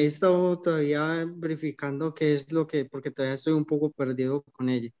pena. He estado todavía verificando qué es lo que, porque todavía estoy un poco perdido con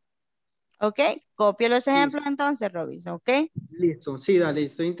ella. Ok, copio los ejemplos entonces, Robinson, ok. Listo, sí, dale.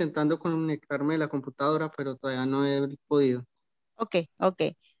 Estoy intentando conectarme a la computadora, pero todavía no he podido. Ok, ok.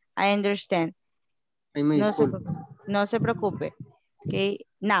 I understand. Ahí me disculpo. No se preocupe. Okay,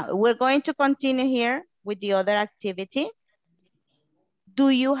 now we're going to continue here with the other activity. Do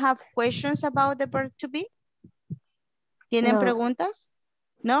you have questions about the verb to be? ¿Tienen preguntas?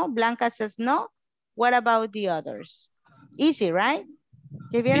 No, Blanca says no. What about the others? Easy, right?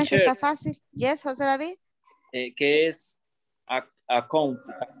 ¿Ya vieron que está fácil? Yes, José David. ¿Qué es accountants?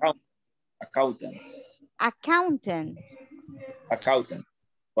 Accountant. Accountant.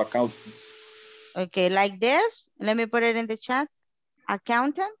 O accountants. Okay, like this. Let me put it in the chat.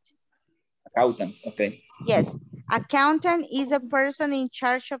 Accountant. Accountant, okay. Yes, accountant is a person in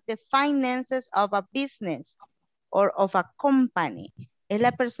charge of the finances of a business or of a company. Es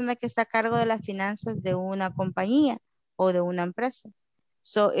la persona que está a cargo de las finanzas de una compañía o de una empresa.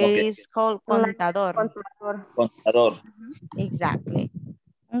 So it is called contador. Contador. Exactly.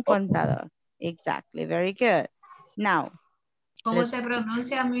 Un contador. Exactly. Very good. Now. ¿Cómo se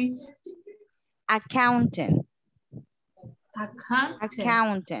pronuncia, Miss? Accountant. Accountant.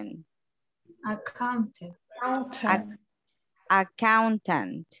 Accountant. Accountant.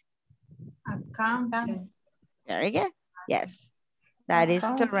 Accountant. Accountant. Very good. Yes, that is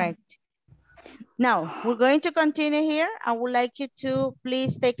correct. Now, we're going to continue here. I would like you to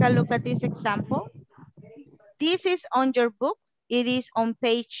please take a look at this example. This is on your book. It is on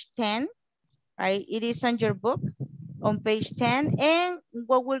page 10, right? It is on your book on page 10. And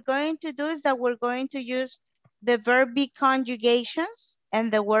what we're going to do is that we're going to use the verb be conjugations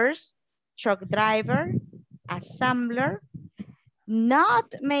and the words truck driver, assembler,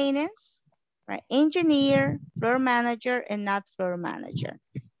 not maintenance, right? Engineer, floor manager, and not floor manager.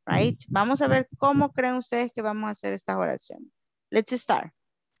 right? Vamos a ver cómo creen ustedes que vamos a hacer estas oraciones. Let's start.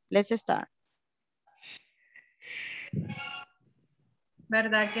 Let's start.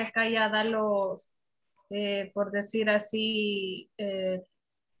 ¿Verdad que acá ya da los, por decir así,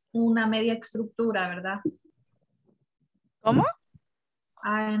 una media estructura, ¿verdad? ¿Cómo?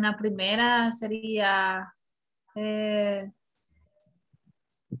 En la primera sería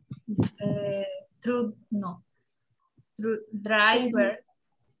driver.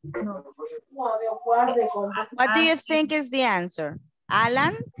 No. What do you think is the answer?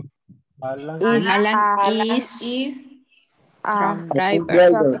 Alan? Alan is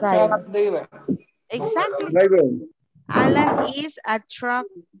driver. truck driver. Exactly. Alan is a truck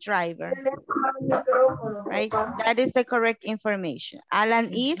driver. Right? That is the correct information.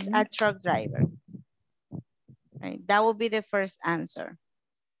 Alan is a truck driver. Right? That will be the first answer.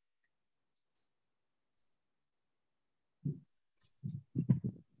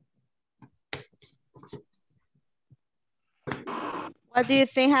 What do you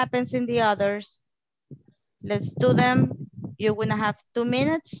think happens in the others? Let's do them. You're gonna have 2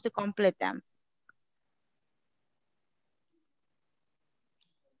 minutes to complete them.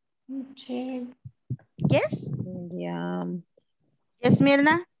 Yes? Yeah. Yes,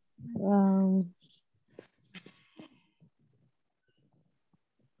 Mirna?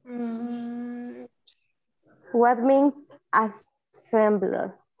 What means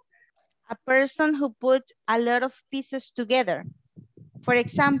assembler? A person who put a lot of pieces together. For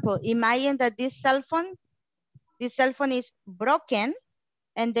example, imagine that this cell phone is broken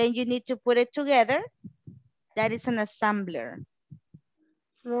and then you need to put it together. That is an assembler.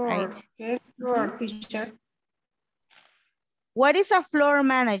 Floor. Right? Yes, floor, teacher. What is a floor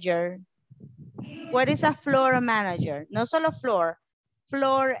manager? What is a floor manager? No solo floor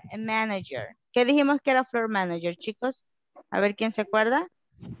manager. ¿Qué dijimos que era floor manager, chicos? A ver quién se acuerda.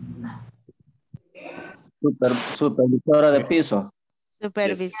 Supervisora de piso.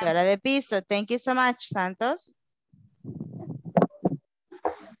 Supervisora de piso. Thank you so much, Santos.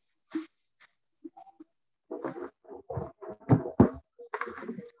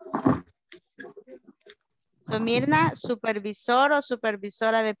 So, Mirna, supervisor o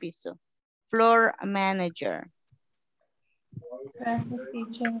supervisora de piso. Floor manager. Gracias,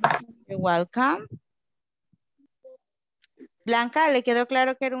 teacher. You're welcome. Blanca, ¿le quedó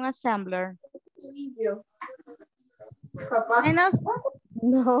claro que era un assembler? Enough?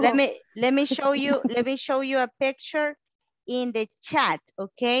 No. Let me show you a picture in the chat,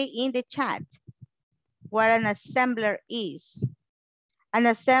 okay? In the chat, what an assembler is. An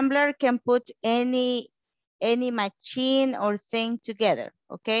assembler can put any machine or thing together,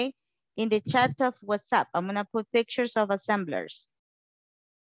 okay? In the chat of WhatsApp, I'm gonna put pictures of assemblers.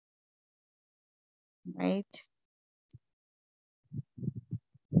 Right?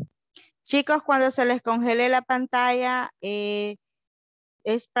 Chicos, cuando se les congele la pantalla,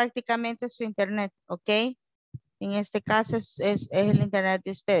 es prácticamente su internet, ¿ok? En este caso es el internet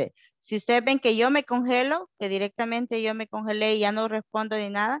de ustedes. Si ustedes ven que yo me congelo, que directamente yo me congelé y ya no respondo ni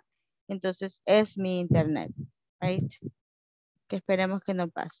nada, entonces es mi internet, right? Que esperemos que no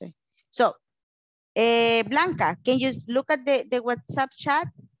pase. So, Blanca, can you look at the WhatsApp chat?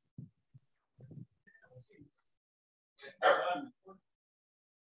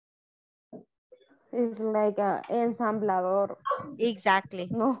 It's like an ensamblador. Exactly.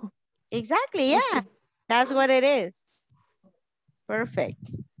 No. Exactly, yeah. That's what it is. Perfect.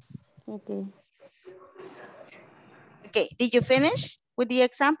 Okay. Okay, did you finish with the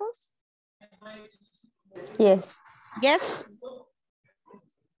examples? Yes. Yes?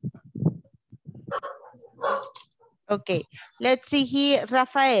 Okay, let's see here,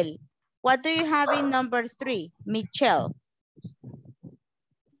 Rafael. What do you have in number 3? Michelle.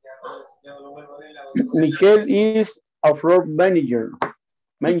 Michelle is a floor manager.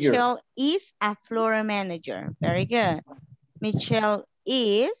 Michelle is a floor manager. Very good. Michelle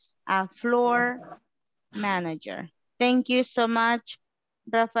is a floor manager. Thank you so much,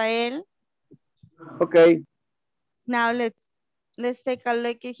 Rafael. Okay. Now let's take a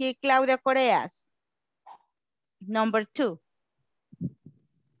look at here. Claudia Correas. Number 2.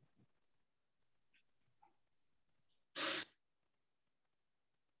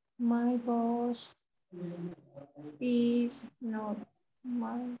 My boss is not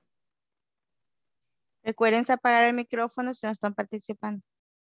my... Recuerden apagar el micrófono si no están participando.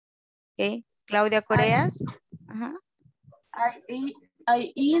 Ok, Claudia Correas. Ajá.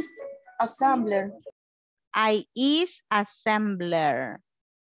 I is assembler. I is assembler.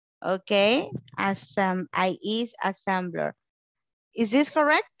 Okay, I is assembler. Is this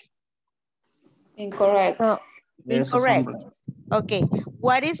correct? Incorrect. No. Incorrect. Okay,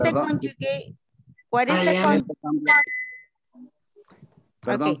 What is the conjugate? What is the conjugate?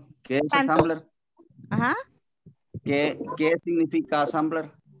 Perdón, Okay. ¿qué es Santos. assembler? Ajá. ¿Qué significa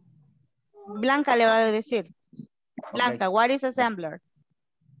assembler? Blanca le va a decir. Blanca, Okay. what is assembler?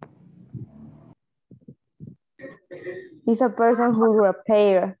 It's a person who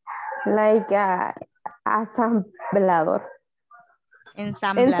repair, like ensamblador.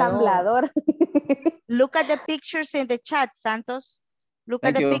 Ensamblador. Look at the pictures in the chat, Santos. Look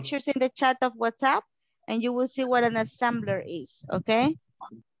at the pictures in the chat of WhatsApp, and you will see what an assembler is, okay?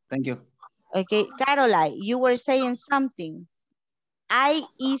 Thank you. Okay, Caroline, you were saying something. I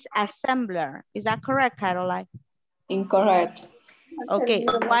is assembler. Is that correct, Caroline? Incorrect. Okay,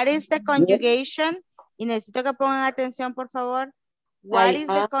 what is the conjugation? Y necesito que pongan atención, por favor. What is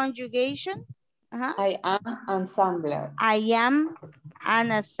the conjugation? I am assembler. I am an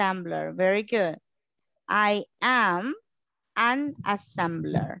assembler. Very good. I am an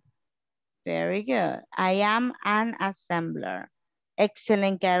assembler. Very good. I am an assembler.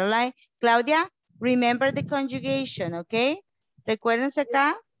 Excellent, Caroline. Claudia, remember the conjugation, okay? Recuérdense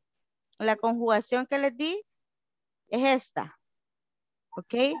acá, la conjugación que les di es esta,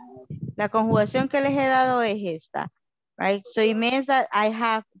 okay? La conjugación que les he dado es esta, right? So it means that I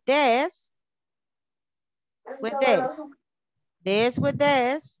have this with this with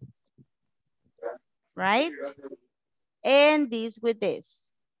this, right? And this with this.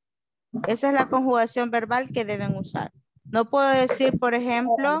 Esa es la conjugación verbal que deben usar. No puedo decir, por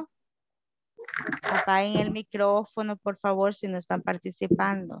ejemplo, apaguen el micrófono, por favor, si no están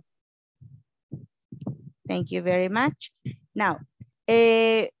participando. Thank you very much. Now,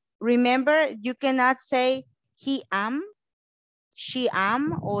 remember, you cannot say he am, she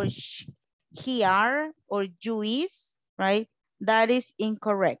am, or he are, or you is, right? That is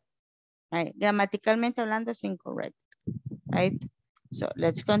incorrect, right? Gramaticalmente hablando es incorrect, right? So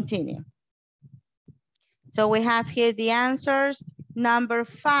let's continue. So we have here the answers. Number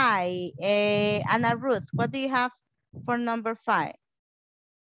 5, Anna Ruth, what do you have for number 5?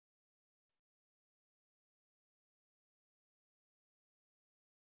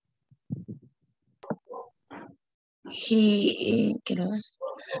 Y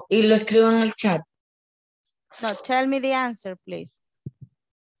lo escribo en el chat. No, tell me the answer, please.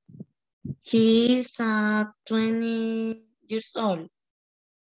 He is 20 years old.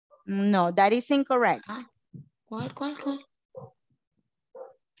 No, that is incorrect. ¿Cuál?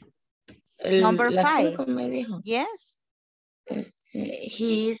 Number 5. Me dijo. Yes.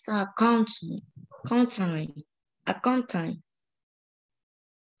 He is accountant.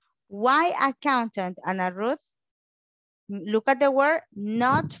 Why accountant, Ana Ruth? Look at the word,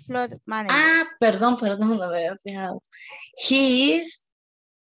 not flood manager. Perdón, no me había fijado. He is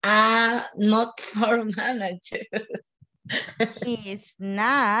not floor manager. He is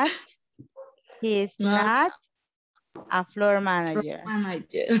not a floor manager.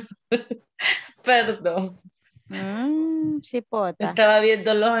 Perdón. Cipota. Estaba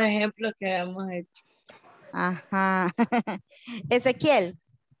viendo los ejemplos que hemos hecho. Ajá. Ezequiel,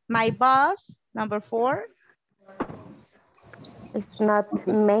 my boss, number 4. It's not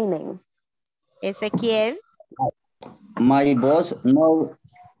meaning. Ezequiel. My boss no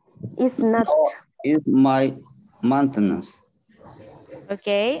is not. Is my maintenance.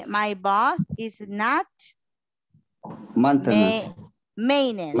 Okay, my boss is not maintenance.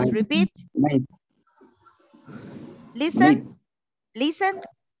 Maintenance. Repeat. Listen. Listen.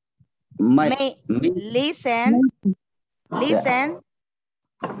 Listen.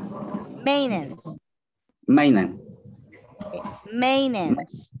 Maintenance.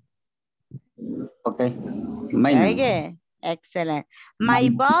 Maintenance. Okay. Very good. Excellent. My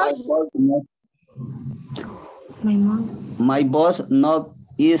boss not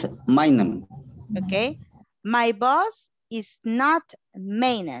is maintenance. Okay. My boss is not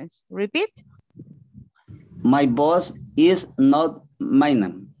maintenance. Repeat. My boss is not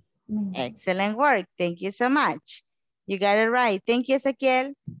maintenance. Excellent work. Thank you so much. You got it right. Thank you,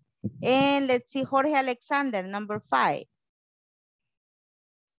 Ezequiel. And let's see, Jorge Alexander, number 5.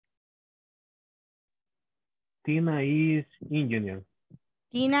 Tina is engineer.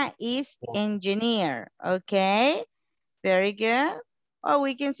 Tina is engineer. Okay. Very good. Or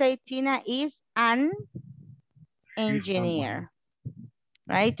we can say Tina is an engineer.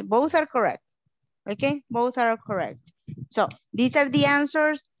 Right? Both are correct. Okay. Both are correct. So these are the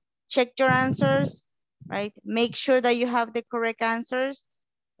answers. Check your answers. Right? Make sure that you have the correct answers.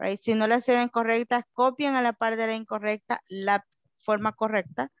 Right? Si no las tienen correctas, copien a la par de la incorrecta la forma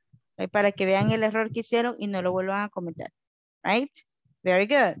correcta. Right? Para que vean el error que hicieron y no lo vuelvan a cometer. Right? Very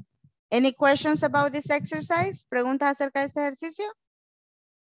good. Any questions about this exercise? ¿Preguntas acerca de este ejercicio?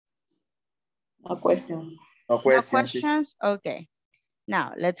 A question. No No questions. questions? Okay.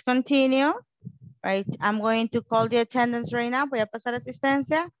 Now, let's continue. Right, I'm going to call the attendance right now. Voy a pasar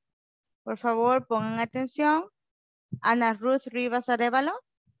asistencia. Por favor, pongan atención. Ana Ruth Rivas Arevalo.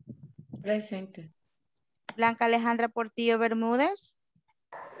 Presente. Blanca Alejandra Portillo Bermúdez.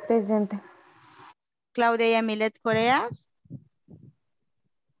 Presente. Claudia Yamilet Coreas.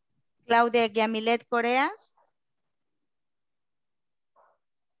 Claudia Yamilet Coreas.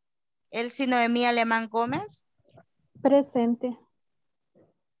 Elsie Noemí Alemán Gómez. Presente.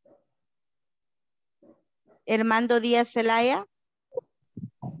 Hermando Díaz Zelaya.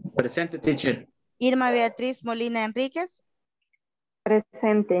 Presente, teacher. Irma Beatriz Molina Enríquez.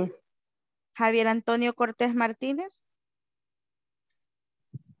 Presente. Javier Antonio Cortés Martínez.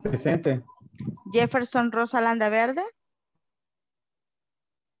 Presente. Jefferson Rosa Landa Verde.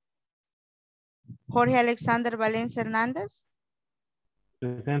 Jorge Alexander Valencia Hernández.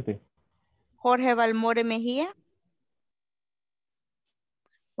 Presente. Jorge Valmore Mejía.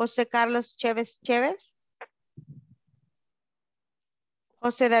 José Carlos Chévez Chévez.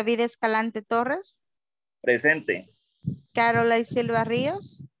 José David Escalante Torres. Presente. Carola Silva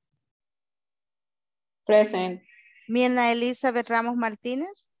Ríos. Present. Mirna Elizabeth Ramos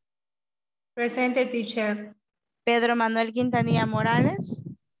Martínez. Presente, teacher. Pedro Manuel Quintanilla Morales.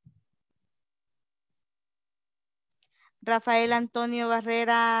 Rafael Antonio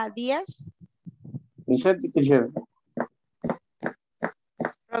Barrera Díaz. Presente, teacher.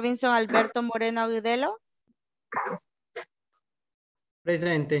 Robinson Alberto Moreno Agudelo.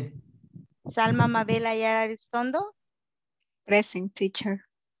 Presente. Salma Mabel Ayala Aristondo. Present, teacher.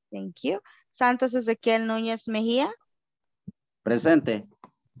 Thank you. Santos Ezequiel Núñez Mejía. Presente.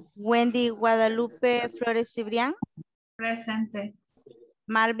 Wendy Guadalupe Flores Cibrián. Presente.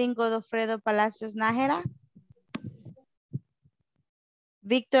 Marvin Godofredo Palacios Nájera.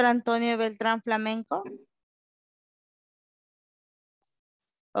 Víctor Antonio Beltrán Flamenco.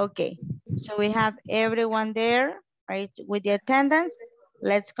 Okay, so we have everyone there, right, with the attendance.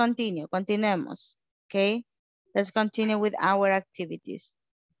 Let's continue. Continuemos. Okay, let's continue with our activities.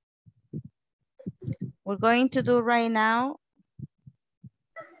 We're going to do right now.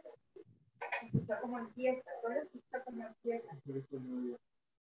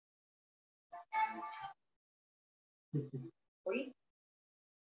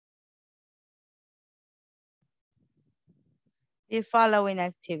 The following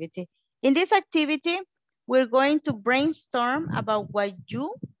activity. In this activity, we're going to brainstorm about what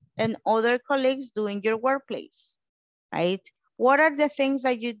you and other colleagues do in your workplace, right? What are the things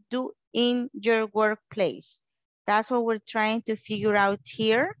that you do in your workplace? That's what we're trying to figure out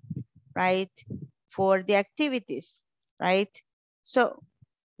here, right? For the activities, right? So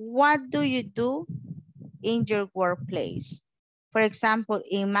what do you do in your workplace? For example,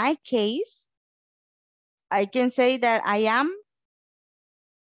 in my case, I can say that I am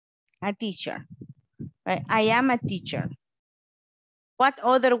a teacher, right? I am a teacher. What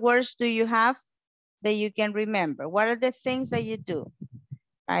other words do you have that you can remember? What are the things that you do,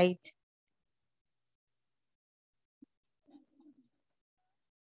 right?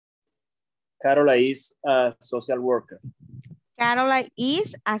 Carola is a social worker. Carola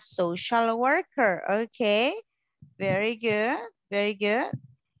is a social worker. Okay, very good, very good.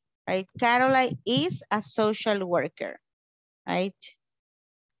 Right, Carola is a social worker, right?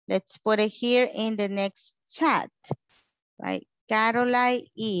 Let's put it here in the next chat, right? Carola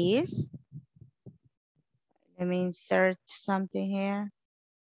is, let me insert something here,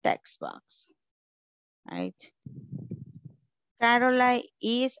 text box, right? Carola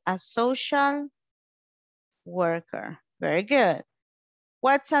is a social worker. Very good.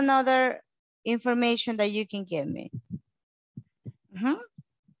 What's another information that you can give me?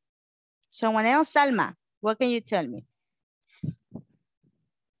 Someone else, Salma, what can you tell me?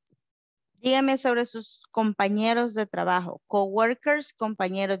 Dígame sobre sus compañeros de trabajo, coworkers,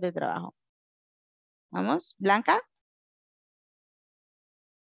 compañeros de trabajo. Vamos, Blanca.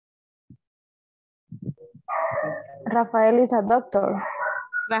 Rafael is a doctor.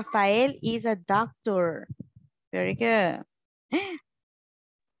 Rafael is a doctor. Very good.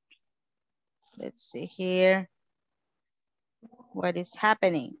 Let's see here. What is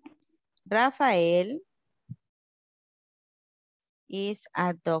happening? Rafael is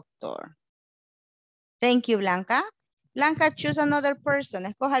a doctor. Thank you, Blanca. Blanca, choose another person.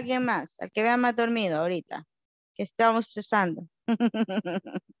 Escoja a alguien más, al que vea más dormido ahorita, que estamos usando.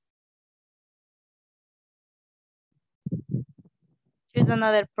 Choose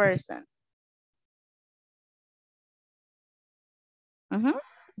another person.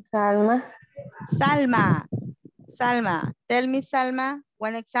 Salma. Salma. Salma. Tell me, Salma,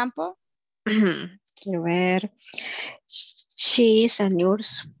 one example. Quiero ver. She is a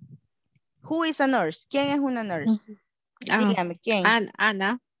nurse. Who is a nurse? ¿Quién es una nurse? Dígame, ¿quién?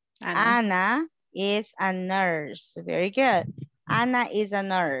 Ana. Anna is a nurse. Very good. Anna is a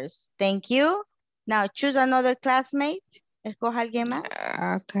nurse. Thank you. Now choose another classmate. Escoja alguien más.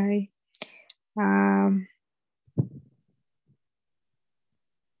 Okay.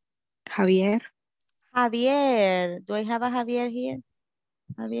 Javier. Javier. Do I have a Javier here?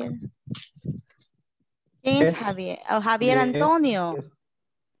 Javier. ¿Quién es Javier? Oh, Javier Yes. Antonio.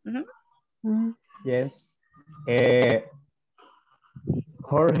 Yes.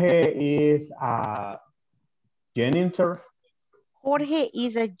 Jorge is a janitor. Jorge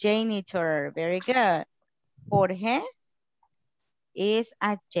is a janitor. Very good. Jorge is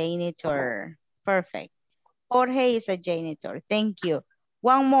a janitor. Perfect. Jorge is a janitor. Thank you.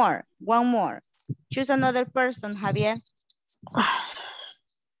 One more. Choose another person, Javier.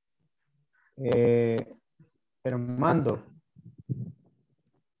 Armando.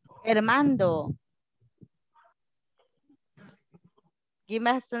 Armando. Give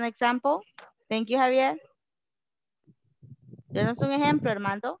us an example. Thank you, Javier. Denos un ejemplo,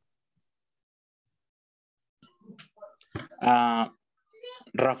 Armando.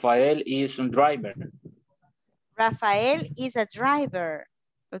 Rafael is a driver. Rafael is a driver.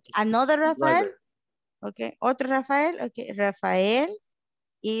 Okay. Another Rafael? Driver. Okay. Otro Rafael? Okay. Rafael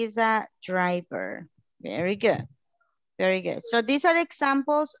is a driver. Very good. Very good. So these are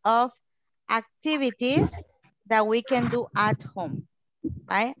examples of activities that we can do at home,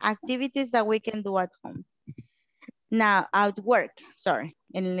 right? Activities that we can do at home. Now, at work, sorry,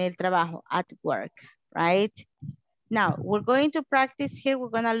 en el trabajo, at work, right? Now, we're going to practice here. We're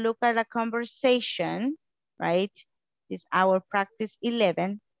going to look at a conversation, right? This is our practice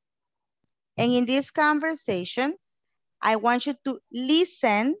 11. And in this conversation, I want you to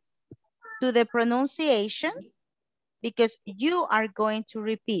listen to the pronunciation because you are going to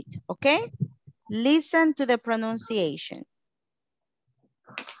repeat, okay? Listen to the pronunciation.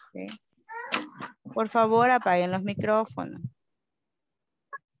 Okay. Por favor, apaguen los micrófonos.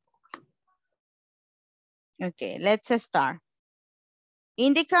 Okay, let's start.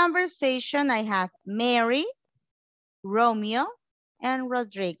 In the conversation, I have Mary, Romeo, and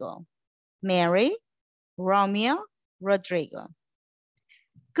Rodrigo. Mary, Romeo, Rodrigo.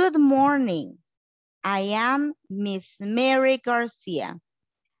 Good morning. I am Miss Mary Garcia.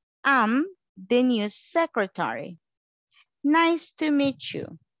 I'm the new secretary. Nice to meet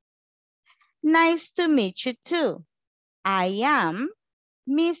you. Nice to meet you too. I am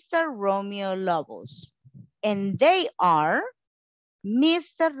Mr. Romeo Lobos, and they are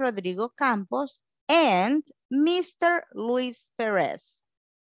Mr. Rodrigo Campos and Mr. Luis Perez.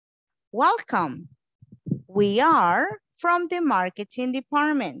 Welcome. We are from the marketing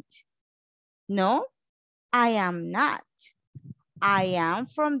department. No, I am not. I am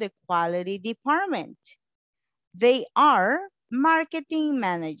from the quality department. They are marketing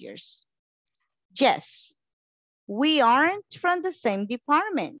managers. Yes, we aren't from the same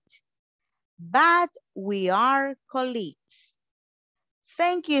department, but we are colleagues.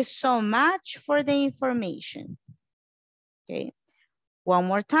 Thank you so much for the information. Okay, one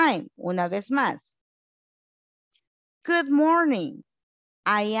more time, una vez más. Good morning.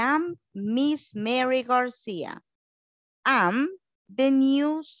 I am Miss Mary Garcia. I'm the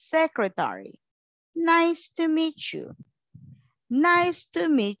new secretary. Nice to meet you. Nice to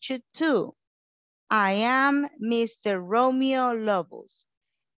meet you too. I am Mr. Romeo Lobos,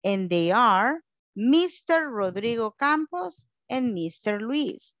 and they are Mr. Rodrigo Campos and Mr.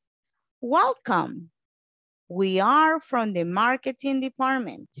 Luis. Welcome. We are from the marketing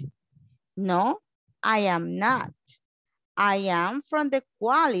department. No, I am not. I am from the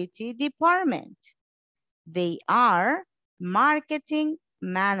quality department. They are marketing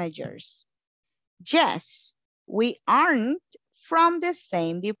managers. Yes, we aren't from the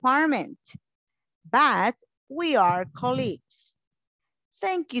same department, but we are colleagues.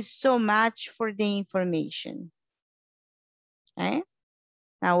 Thank you so much for the information. Okay?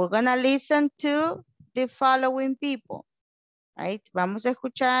 Now we're gonna listen to the following people, right? Vamos a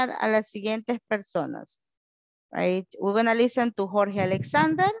escuchar a las siguientes personas, right? We're gonna listen to Jorge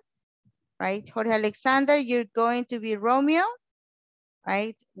Alexander, right? Jorge Alexander, you're going to be Romeo,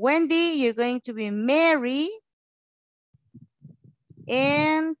 right? Wendy, you're going to be Mary,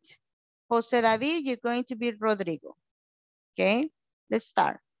 and Jose David, you're going to be Rodrigo. Okay, let's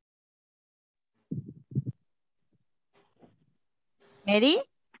start. Mary.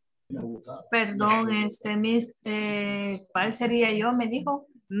 Perdón, ¿cuál sería yo? Me dijo.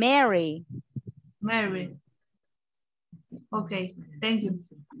 Mary. Mary. Okay, thank you.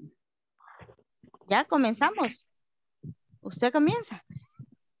 Ya comenzamos. Usted comienza.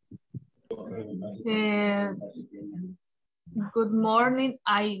 Good morning,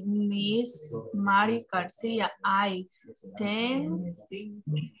 I Miss Mary Garcia. I ten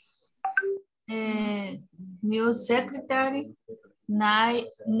new secretary.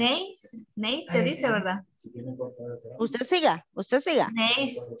 Nice se dice, ¿verdad? Usted siga, usted siga.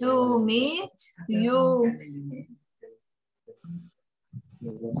 Nice to meet you.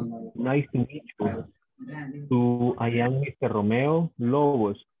 Nice to meet you. I am Mr. Romeo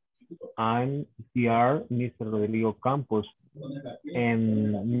Lobos. I'm here, Mr. Rodrigo Campos,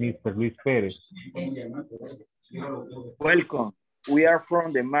 and Mr. Luis Perez. Welcome. We are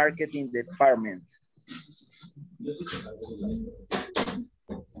from the marketing department.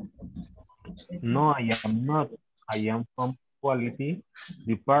 No, I am not. I am from quality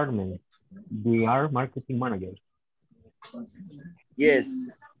department. We are marketing managers. Yes,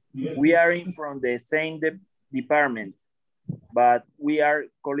 we are in from the same department, but we are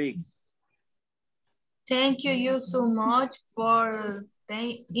colleagues. Thank you so much for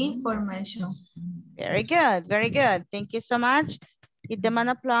the information. Very good, very good. Thank you so much. Give them an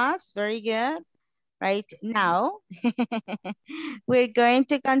applause. Very good. Right now, we're going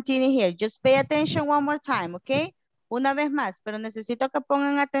to continue here. Just pay attention one more time, okay? Una vez más, pero necesito que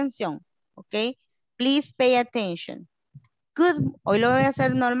pongan atención, okay? Please pay attention. Good, hoy lo voy a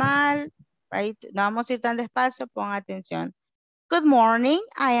hacer normal, right? No vamos a ir tan despacio, pongan atención. Good morning,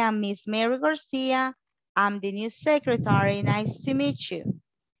 I am Miss Mary Garcia. I'm the new secretary. Nice to meet you.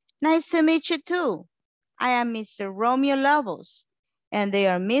 Nice to meet you too. I am Mr. Romeo Lobos. And they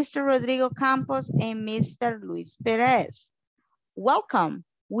are Mr. Rodrigo Campos and Mr. Luis Perez. Welcome.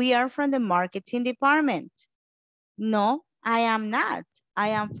 We are from the marketing department. No, I am not. I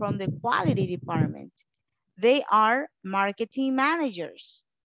am from the quality department. They are marketing managers.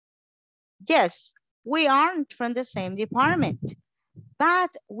 Yes, we aren't from the same department, but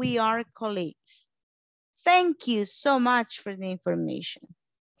we are colleagues. Thank you so much for the information.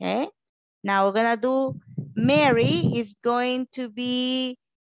 Okay, now we're gonna do Mary is going to be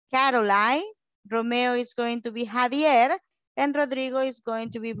Caroline, Romeo is going to be Javier, and Rodrigo is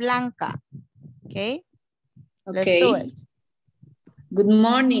going to be Blanca. Okay, let's do it. Good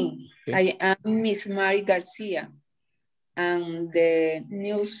morning. I am Miss Mary Garcia. I'm the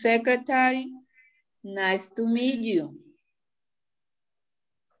new secretary. Nice to meet you.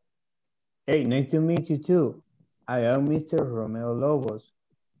 Hey, nice to meet you too. I am Mr. Romeo Lobos,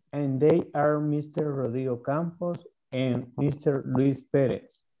 and they are Mr. Rodrigo Campos and Mr. Luis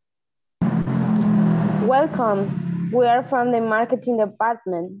Perez. Welcome. We are from the marketing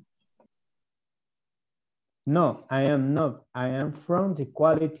department. No, I am not. I am from the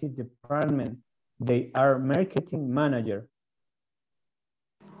quality department. They are marketing manager.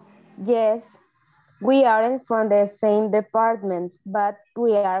 Yes, we aren't from the same department, but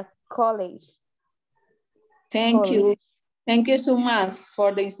we are colleagues. Thank you. Thank you so much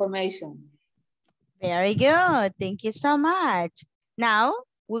for the information. Very good. Thank you so much. Now,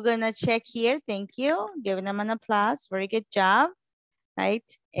 we're going to check here. Thank you. Give them an applause. Very good job. Right?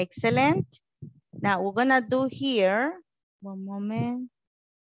 Excellent. Now, we're going to do here. One moment.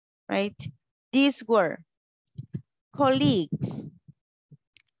 Right? This word. Colleagues.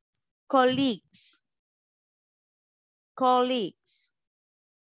 Colleagues. Colleagues.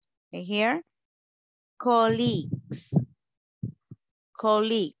 Right here. Colleagues.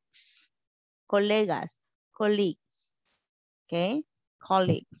 Colleagues. Colegas. Colleagues. Okay.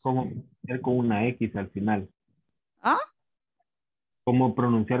 Colleagues. Como con una X al final. ¿Ah? Como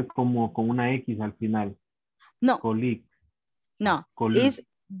pronunciar como con una X al final. No. Colleagues. No. Colleagues. Es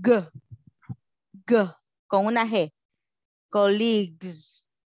G. G. Con una G. Colleagues.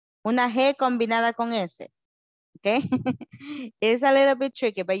 Una G combinada con S. Okay. It's a little bit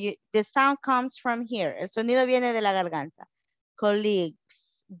tricky, but the sound comes from here. El sonido viene de la garganta.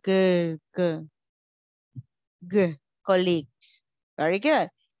 Colleagues. G. G. G. Colleagues. Very good.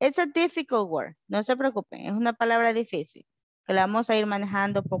 It's a difficult word. No se preocupen. Es una palabra difícil. Que la vamos a ir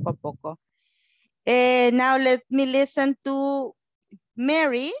manejando poco a poco. Now let me listen to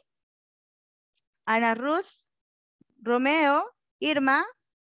Mary, Ana Ruth, Romeo, Irma,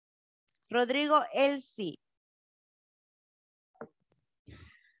 Rodrigo, Elsie.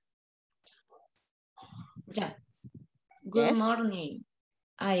 Yeah. Good Yes. morning.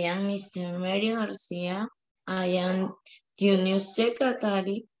 I am Mr. Mary Garcia. I am your new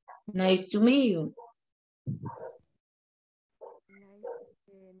secretary. Nice to meet you.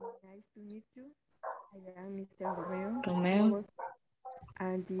 Nice to meet you. I am Mr. Romeo. Romeo.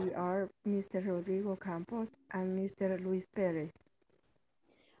 And you are Mr. Rodrigo Campos and Mr. Luis Perez.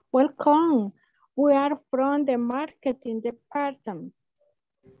 Welcome. We are from the marketing department.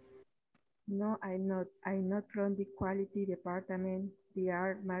 No, I'm not. I'm not from the quality department. We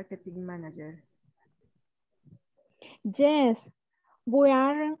are marketing manager. Yes, we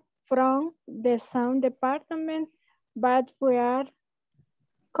are from the sound department, but we are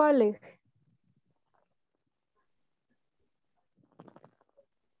colleagues.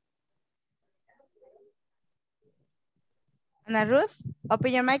 Ana Ruth,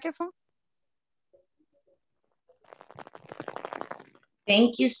 open your microphone.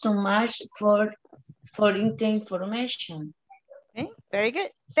 Thank you so much for the information. Okay, very good.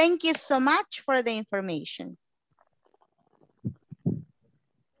 Thank you so much for the information.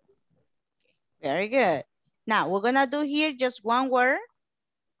 Very good. Now we're gonna do here just one word,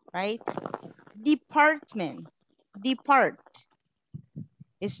 right? Department. Depart.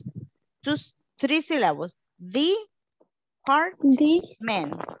 It's three syllables. Department.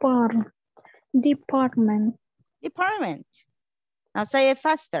 Department. Department. Now say it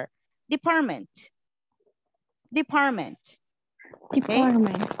faster. Department. Department.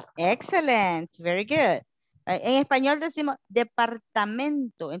 Department. Okay. Excellent. Very good. En español decimos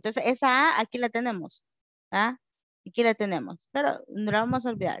departamento. Entonces esa A aquí la tenemos. ¿Ah? Aquí la tenemos. Pero no la vamos a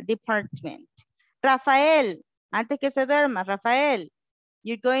olvidar. Department. Rafael. Antes que se duerma. Rafael.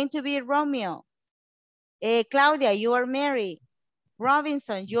 You're going to be Romeo. Claudia, you are Mary.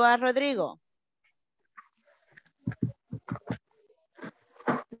 Robinson, you are Rodrigo.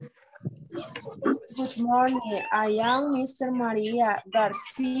 Good morning. I am Mr. Maria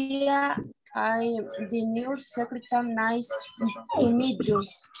Garcia. I am the new secretary. Nice to meet you.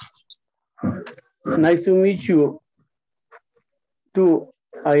 Nice to meet you too.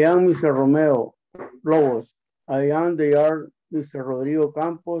 I am Mr. Romeo Lobos. I am the art Mr. Rodrigo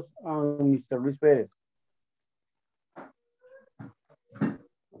Campos and Mr. Luis Perez.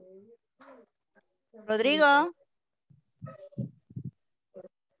 Rodrigo.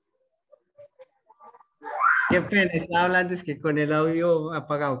 Qué pena, estaba hablando es que con el audio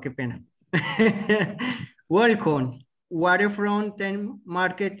apagado, qué pena. Welcome. What are you from the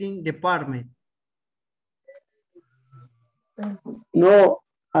marketing department? No,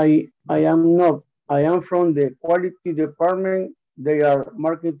 I am not. I am from the quality department. They are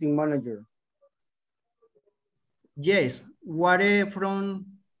marketing manager. Yes. What are you from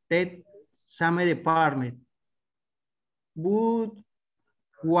the same department? But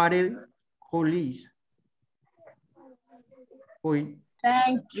what are colleagues?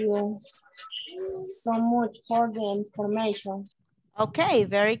 Thank you so much for the information. Okay,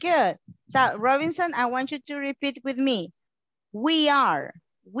 very good. So Robinson, I want you to repeat with me. We are.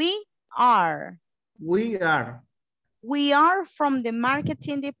 We are. We are. We are from the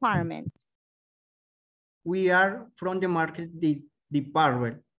marketing department. We are from the marketing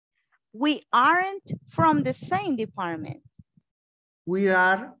department. We aren't from the same department. We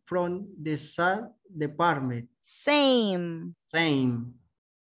are from the same department. Same. Same.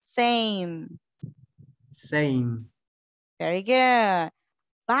 Same. Same. Very good.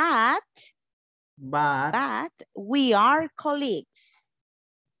 But we are colleagues.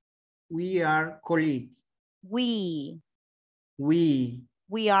 We are colleagues. We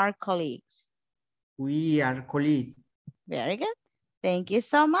are colleagues. We are colleagues. Very good. Thank you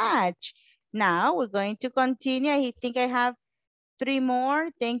so much. Now we're going to continue. I think I have 3 more.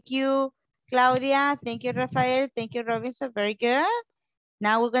 Thank you, Claudia. Thank you, Rafael. Thank you, Robinson. Very good.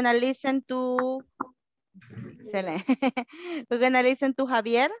 Now we're going to listen to... Excelente. We're going to listen to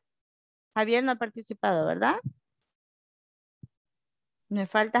Javier. Javier no ha participado, ¿verdad? Me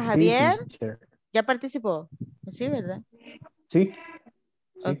falta Javier. Sí, teacher. ¿Ya participó? Sí, ¿verdad? Sí.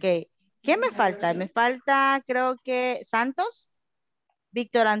 Ok. ¿Qué me falta? Me falta, creo que, Santos.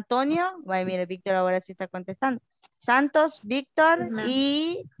 Víctor Antonio. Ay, mire, Víctor ahora sí está contestando. Santos, Víctor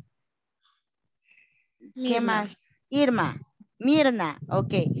y... ¿Qué más? Irma. Mirna.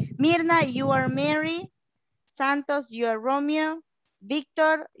 Ok. Mirna, you are Mary. Santos, you are Romeo.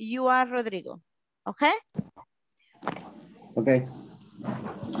 Víctor, you are Rodrigo. Okay? Okay.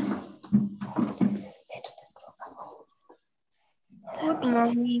 Good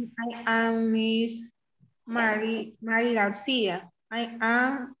morning. I am Miss Mary Garcia. I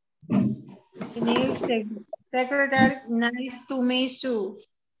am the new secretary. Nice to meet you.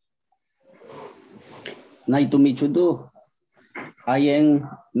 Nice to meet you too. I am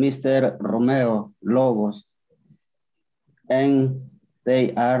Mr. Romeo Lobos. And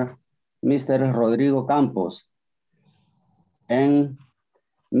they are Mr. Rodrigo Campos and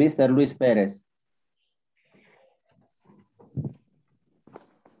Mr. Luis Perez.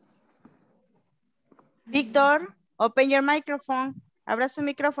 Víctor, open your microphone. Abra su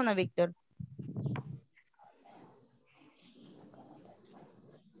micrófono, Víctor.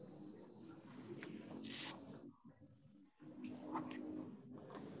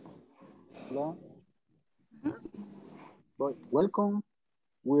 Hola. Welcome.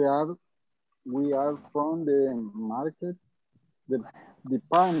 We are from the market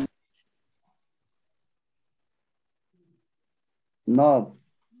department. No,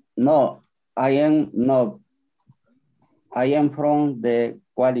 no, I am not. I am from the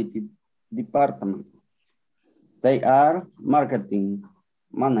quality department. They are marketing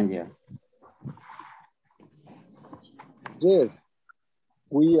manager. Yes,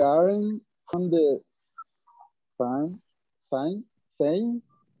 we are from the same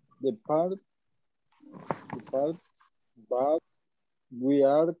department, but we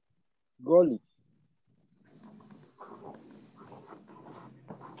are colleagues.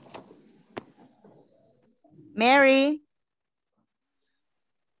 Mary.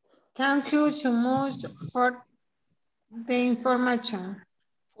 Thank you so much for the information.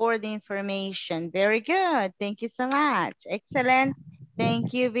 For the information. Very good. Thank you so much. Excellent.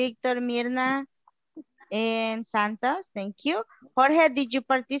 Thank you, Victor, Mirna, and Santos. Thank you. Jorge, did you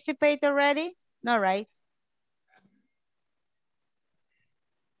participate already? No, right?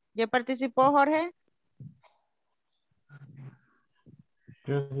 ¿Ya participó, Jorge?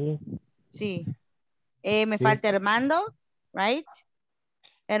 Sí. Me falta Armando, right?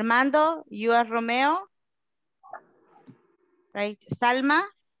 Armando, you are Romeo. Right. Salma,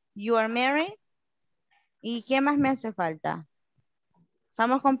 you are Mary. ¿Y qué más me hace falta?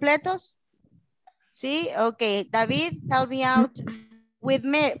 ¿Estamos completos? Sí, okay. David, help me out with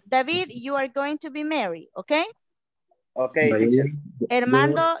Mary. David, you are going to be Mary, okay? Okay, teacher.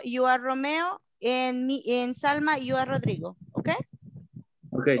 Armando, you are Romeo. And me, and Salma, you are Rodrigo, okay?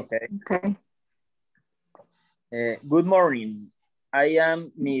 Okay. Okay. Good morning. I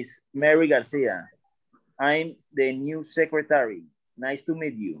am Miss Mary Garcia. I'm the new secretary. Nice to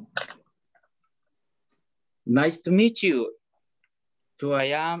meet you. Nice to meet you. So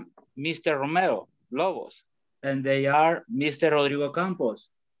I am Mr. Romero Lobos, and they are Mr. Rodrigo Campos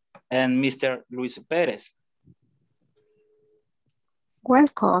and Mr. Luis Perez.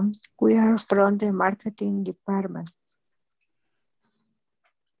 Welcome. We are from the marketing department.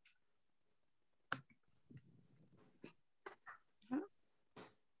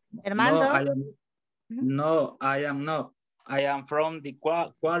 Armando? No, I am not. I am from the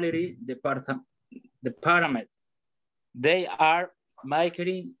quality department. They are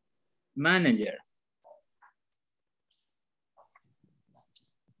marketing manager.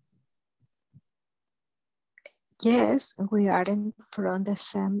 Yes, we aren't from the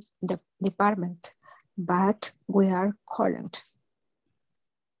same department, but we are colleagues.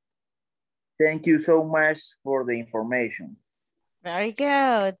 Thank you so much for the information. Very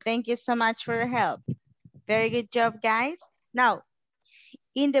good. Thank you so much for the help. Very good job, guys. Now,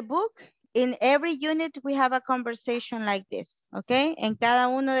 in the book, in every unit, we have a conversation like this, ¿ok? En cada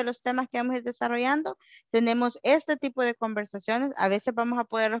uno de los temas que vamos a ir desarrollando, tenemos este tipo de conversaciones. A veces vamos a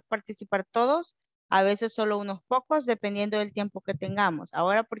poder participar todos, a veces solo unos pocos, dependiendo del tiempo que tengamos.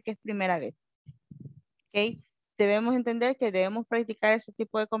 Ahora porque es primera vez, ¿ok? Debemos entender que debemos practicar ese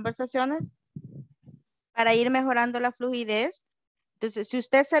tipo de conversaciones para ir mejorando la fluidez. Entonces, si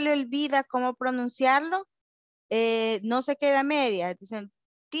usted se le olvida cómo pronunciarlo, no se queda a media. Dicen,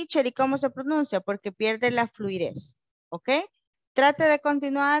 teacher, ¿y cómo se pronuncia? Porque pierde la fluidez, ¿ok? Trate de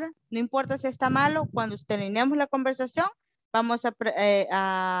continuar, no importa si está malo, cuando terminemos la conversación, vamos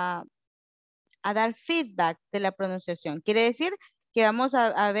a dar feedback de la pronunciación. Quiere decir que vamos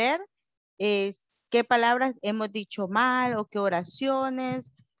a ver qué palabras hemos dicho mal o qué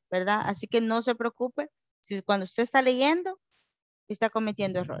oraciones, ¿verdad? Así que no se preocupe, si cuando usted está leyendo, está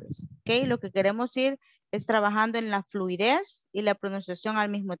cometiendo errores, ¿ok? Lo que queremos ir es trabajando en la fluidez y la pronunciación al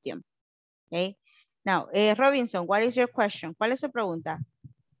mismo tiempo, ¿ok? Now, Robinson, what is your question? ¿Cuál es su pregunta?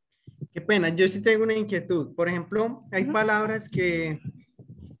 Qué pena, yo sí tengo una inquietud. Por ejemplo, hay palabras que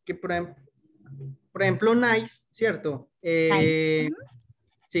por ejemplo, nice, ¿cierto? Nice.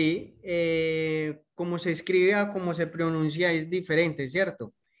 Sí, como se escribe a como se pronuncia es diferente,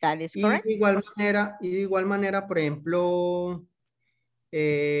 ¿cierto? That is y correct. de igual manera, por ejemplo,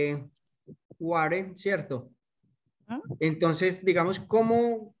 water, ¿cierto? Entonces, digamos,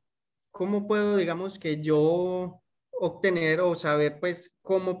 ¿cómo puedo, digamos, que yo obtener o saber, pues,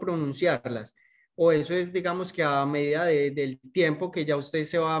 cómo pronunciarlas? O eso es, digamos, que a medida del tiempo que ya usted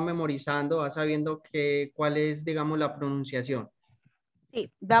se va memorizando, va sabiendo cuál es, digamos, la pronunciación. Sí,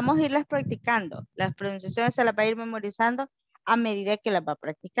 vamos a irlas practicando. Las pronunciaciones se las va a ir memorizando a medida que las va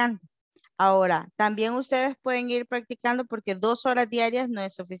practicando. Ahora, también ustedes pueden ir practicando porque 2 horas diarias no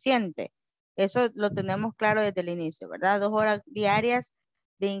es suficiente. Eso lo tenemos claro desde el inicio, ¿verdad? 2 horas diarias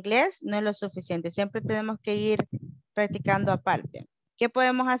de inglés no es lo suficiente. Siempre tenemos que ir practicando aparte. ¿Qué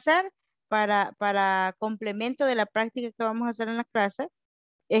podemos hacer? para complemento de la práctica que vamos a hacer en la clase,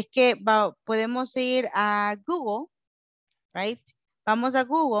 es que podemos ir a Google, right? Vamos a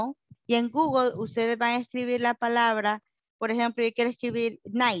Google y en Google ustedes van a escribir la palabra, por ejemplo, yo quiero escribir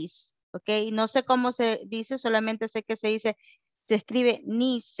nice, ¿ok? No sé cómo se dice, solamente sé que se escribe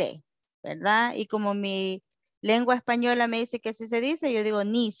nice, ¿verdad? Y como mi lengua española me dice que así se dice, yo digo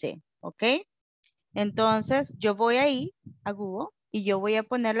nice, ¿ok? Entonces, yo voy ahí a Google y yo voy a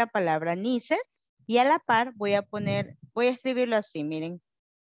poner la palabra nice y a la par voy a escribirlo así, miren.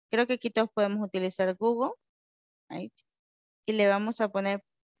 Creo que aquí todos podemos utilizar Google, right? Y le vamos a poner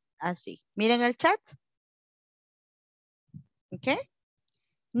así. Miren el chat. ¿Ok?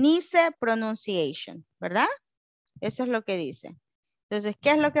 Nice pronunciation, ¿verdad? Eso es lo que dice. Entonces,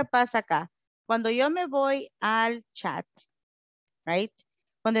 ¿qué es lo que pasa acá? Cuando yo me voy al chat, right?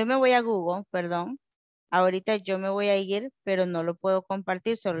 Cuando yo me voy a Google, perdón, ahorita yo me voy a ir, pero no lo puedo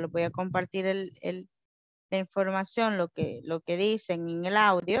compartir, solo le voy a compartir la información, lo que dicen en el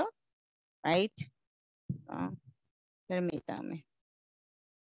audio, right? Permítanme.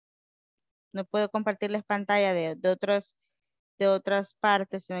 No puedo compartirles pantalla de otras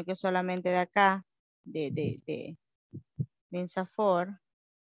partes, sino que solamente de acá, de INSAFORP.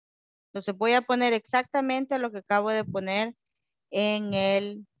 Entonces voy a poner exactamente lo que acabo de poner en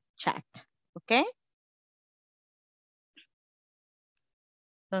el chat, ¿ok?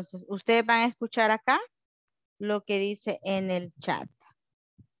 Entonces ustedes van a escuchar acá lo que dice en el chat,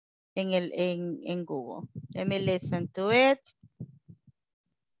 en Google. Let me listen to it.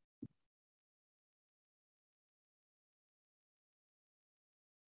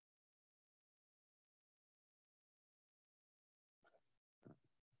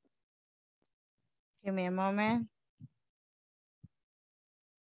 Give me a moment.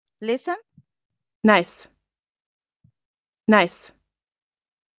 Listen. Nice. Nice.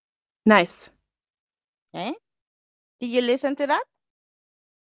 Nice. Okay. Did you listen to that?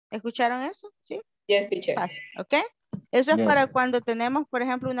 ¿Escucharon eso? ¿Sí? Yes, teacher. ¿Ok? Eso es Yes. para cuando tenemos, por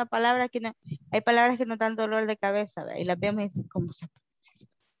ejemplo, una palabra que no, hay palabras que no dan dolor de cabeza, ¿verdad? Y las vemos y decimos, ¿cómo se pronuncia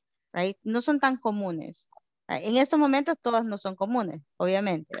esto? Right? No son tan comunes. Right? En estos momentos todas no son comunes,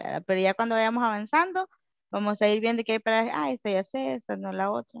 obviamente, ¿verdad? Pero ya cuando vayamos avanzando, vamos a ir viendo que hay palabras, esta ya sé, esta no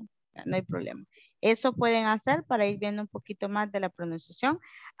la otra, no hay problema. Eso pueden hacer para ir viendo un poquito más de la pronunciación,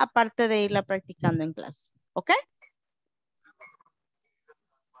 aparte de irla practicando en clase, ¿ok?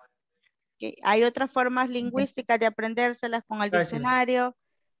 Okay. Hay otras formas lingüísticas de aprendérselas con el diccionario,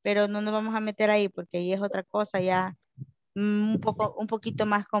 pero no nos vamos a meter ahí porque ahí es otra cosa ya un poquito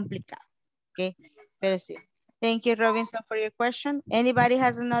más complicado. Okay. Pero sí. Thank you, Robinson, for your question. Anybody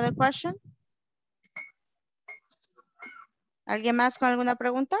has another question? ¿Alguien más con alguna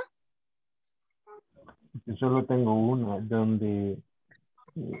pregunta? Yo solo tengo una donde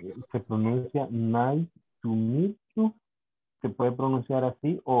se pronuncia nice to meet you. Se puede pronunciar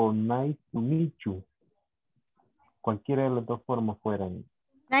así o nice to meet you. Cualquiera de las dos formas fueran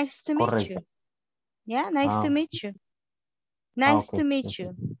Nice to meet correctas. you. Yeah, nice to meet you. Nice to meet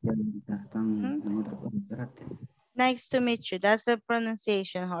you. Nice to meet you. That's the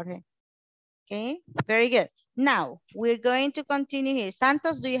pronunciation, Jorge. Okay, very good. Now, we're going to continue here.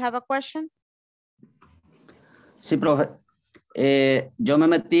 Santos, do you have a question? Sí, profe. Yo me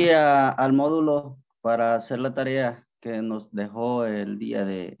metí al módulo para hacer la tarea que nos dejó el día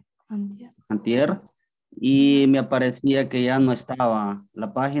de antier y me aparecía que ya no estaba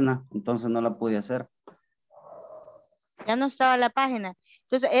la página, entonces no la pude hacer. Ya no estaba la página.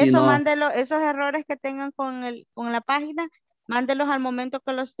 Entonces, Sí, eso no. mándelo, esos errores que tengan con la página, mándelos al momento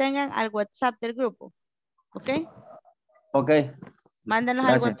que los tengan al WhatsApp del grupo. ¿Ok? Ok. Mándenos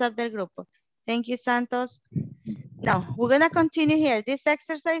Gracias. al WhatsApp del grupo. Thank you, Santos. Now, we're going to continue here. This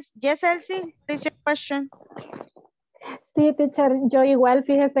exercise. Yes, Elsie, please your question. Sí, teacher, yo igual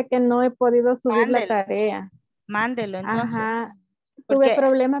fíjese que no he podido subir la tarea. Mándelo, entonces. Ajá. Porque, Tuve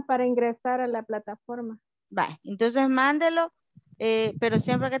problemas para ingresar a la plataforma. Va, entonces mándelo, pero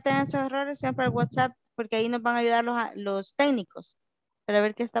siempre que tengan esos errores, siempre al WhatsApp, porque ahí nos van a ayudar los técnicos para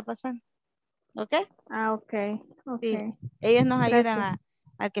ver qué está pasando. ¿Ok? Ah, ok. Sí, Ok. ellos nos ayudan Gracias.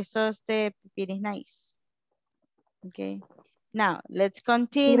 a que eso esté pretty nice. Okay. Now, let's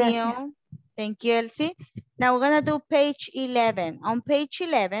continue. Gracias. Thank you, Elsie. Now, we're going to do page 11. On page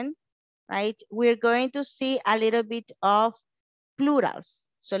 11, right, we're going to see a little bit of plurals.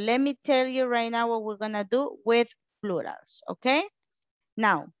 So let me tell you right now what we're going to do with plurals, okay?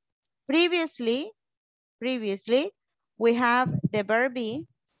 Now, previously, we have the verb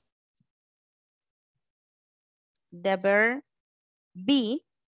be,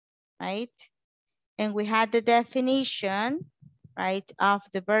 right? And we had the definition, right, of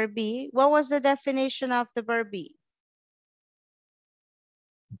the verb be. What was the definition of the verb be?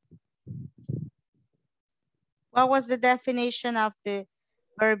 What was the definition of the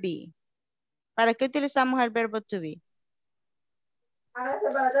verb be? ¿Para qué utilizamos el verbo to be?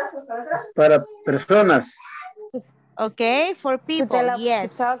 Para personas. Okay, for people,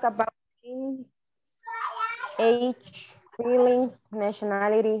 yes. To talk about things, age, feelings,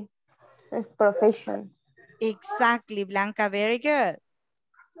 nationality, and profession. Exactly, Blanca, very good.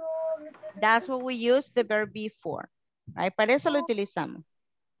 That's what we use the verb be for. Right? Para eso lo utilizamos.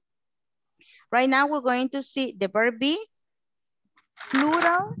 Right now we're going to see the verb be,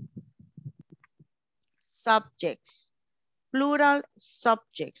 plural subjects. Plural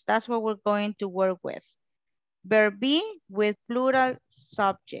subjects. That's what we're going to work with. Verb be with plural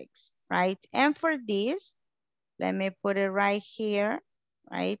subjects, right? And for this, let me put it right here,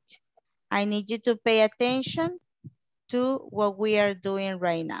 right? I need you to pay attention to what we are doing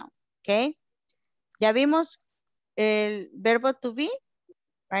right now, okay? Ya vimos el verbo to be,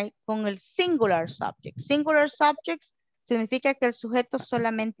 right? Con el singular subject. Singular subjects significa que el sujeto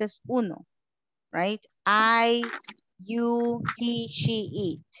solamente es uno, right? I, you, he,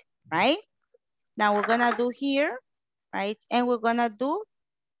 she, it, right? Now we're gonna do here, right? And we're gonna do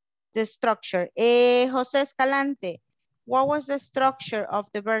the structure. Jose Escalante, what was the structure of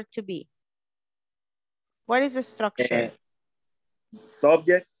the verb to be? What is the structure?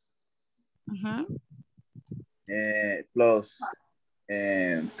 Subject Uh-huh. Plus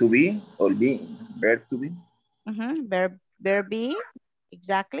to be or be, verb to be. Uh-huh. Verb be,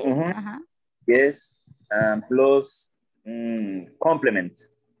 exactly. Uh-huh. Uh-huh. Yes, plus complement.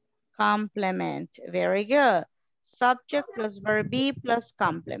 Complement, very good. Subject plus verb be plus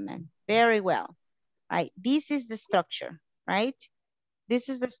complement, very well. Right, this is the structure, right? This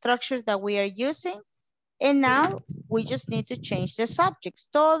is the structure that we are using. And now we just need to change the subjects.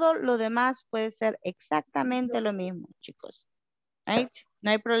 Todo lo demás puede ser exactamente lo mismo, chicos. Right?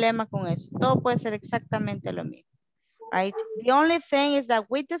 No hay problema con eso. Todo puede ser exactamente lo mismo. Right? The only thing is that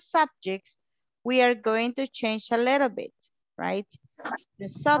with the subjects, we are going to change a little bit. Right? The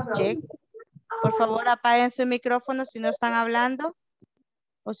subject, por favor apaguen su micrófono si no están hablando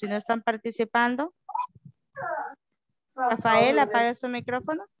o si no están participando. Rafael, apague su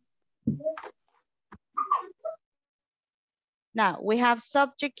micrófono. Now, we have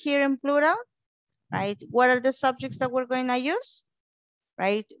subject here in plural, right? What are the subjects that we're going to use,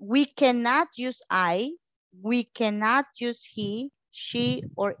 right? We cannot use I, we cannot use he, she,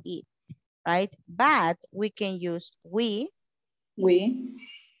 or it, right? But we can use we.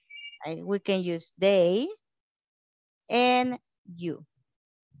 Right? We can use they and you,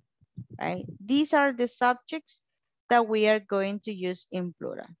 right? These are the subjects that we are going to use in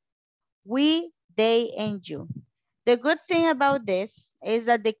plural. We, they, and you. The good thing about this is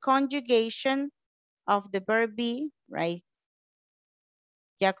that the conjugation of the verb be, right?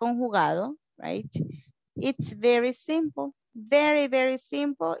 Ya conjugado, right? It's very simple. Very, very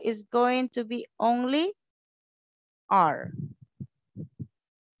simple. It's going to be only are.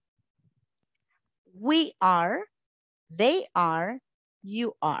 We are, they are,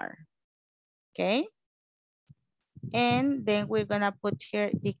 you are. Okay? And then we're gonna put here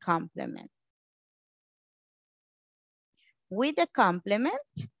the complement. With the complement,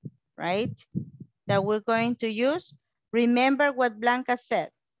 right, that we're going to use, remember what Blanca said,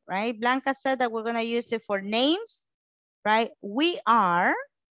 right? Blanca said that we're gonna use it for names, right? We are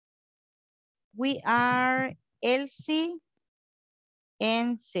Elsie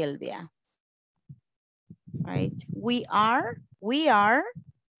and Sylvia, right? We are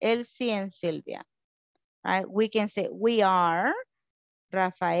Elsie and Sylvia, right? We can say we are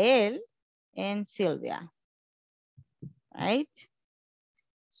Rafael and Sylvia, right?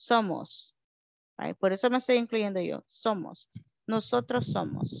 Somos, right? Por eso me estoy incluyendo yo. Somos. Nosotros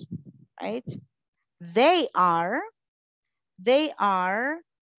somos, right? They are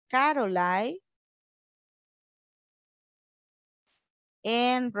Caroline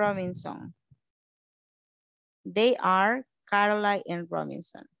and Robinson. They are Caroline and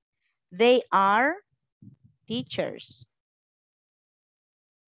Robinson. They are teachers.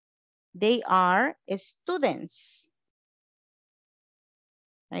 They are students,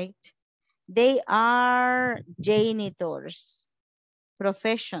 right? They are janitors,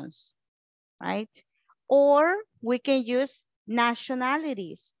 professions, right? Or we can use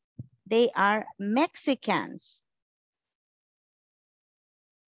nationalities. They are Mexicans.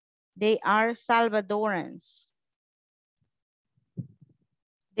 They are Salvadorans.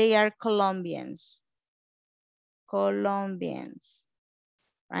 They are Colombians. Colombians,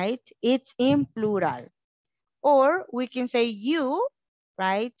 right? It's in plural. Or we can say you,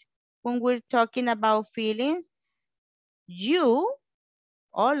 right? When we're talking about feelings, you,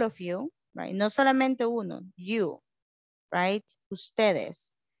 all of you, right? No solamente uno, you, right?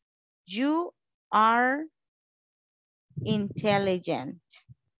 Ustedes. You are intelligent.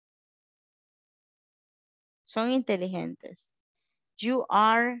 Son inteligentes. You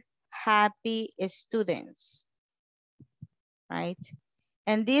are happy students, right?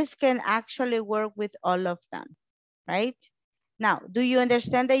 And this can actually work with all of them, right? Now, do you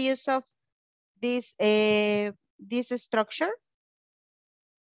understand the use of this structure?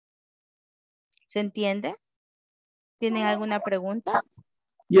 ¿Se entiende? ¿Tienen alguna pregunta?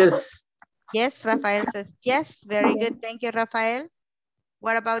 Yes. Yes, Rafael says yes. Very good. Thank you, Rafael.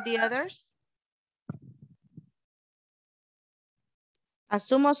 What about the others?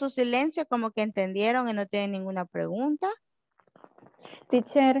 Asumo su silencio como que entendieron y no tienen ninguna pregunta.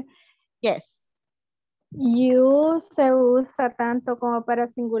 Teacher. Yes. You se usa tanto como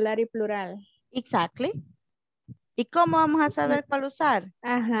para singular y plural. Exactly. ¿Y cómo vamos a saber cuál usar?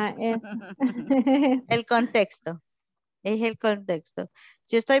 Ajá, eso. El contexto. Es el contexto.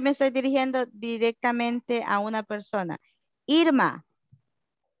 Si me estoy dirigiendo directamente a una persona. Irma,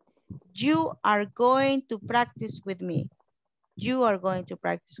 you are going to practice with me. You are going to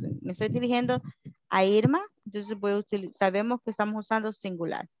practice with me. Me estoy dirigiendo a Irma, entonces voy a utilizar, sabemos que estamos usando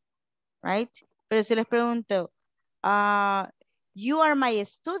singular, right? Pero si les pregunto, you are my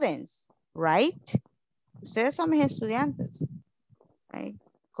students, right? Ustedes son mis estudiantes, right?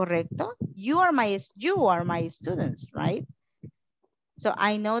 ¿Correcto? You are my students, right? So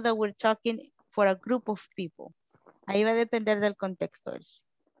I know that we're talking for a group of people. Ahí va a depender del contexto.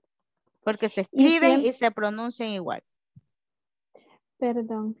 Porque se escriben y se pronuncian igual.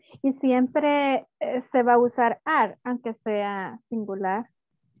 Perdón. Y siempre se va a usar are, aunque sea singular.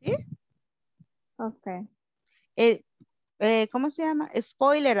 ¿Sí? Ok. ¿Cómo se llama?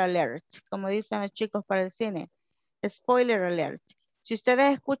 Spoiler alert, como dicen los chicos para el cine. Spoiler alert. Si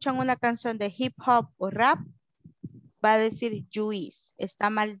ustedes escuchan una canción de hip hop o rap, va a decir you is.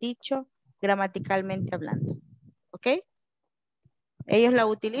 Está mal dicho gramaticalmente hablando. ¿Ok? Ellos la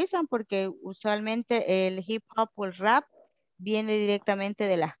utilizan porque usualmente el hip hop o el rap viene directamente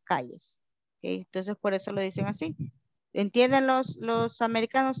de las calles. ¿Okay? Entonces por eso lo dicen así. ¿Entienden los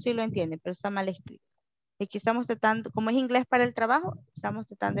americanos? Sí lo entienden, pero está mal escrito. Aquí estamos tratando, como es inglés para el trabajo, estamos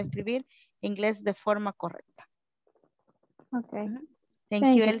tratando de escribir inglés de forma correcta. Okay.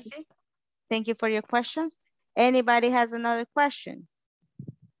 Thank you, Elsie. Thank you for your questions. Anybody has another question?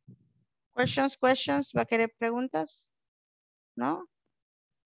 Questions? ¿Va a querer preguntas? ¿No?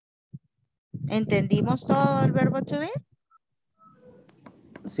 ¿Entendimos todo el verbo to be?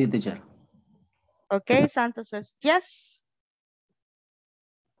 Sí, teacher. Okay, Santos says yes.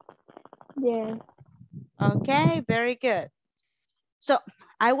 Yes. Okay, very good. So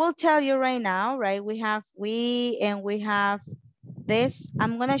I will tell you right now, right? We have this.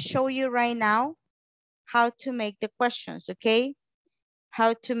 I'm gonna show you right now how to make the questions, okay?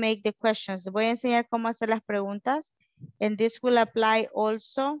 How to make the questions. Voy a enseñar cómo hacer las preguntas. And this will apply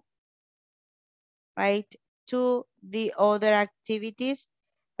also, right, to the other activities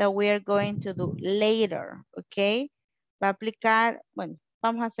that we are going to do later, okay? Va a aplicar, bueno,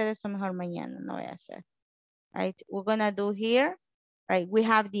 vamos a hacer eso mejor mañana, no voy a hacer. Right, we're gonna do here, right, we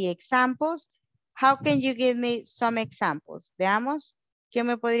have the examples. How can you give me some examples? Veamos, ¿quién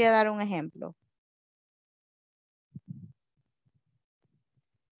me podría dar un ejemplo?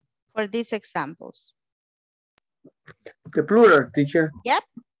 For these examples. The plural, teacher. Yep.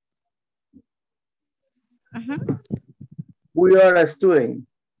 We are a student.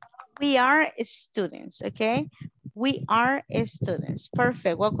 We are students, okay? We are students.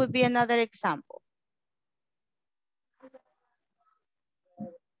 Perfect. What could be another example?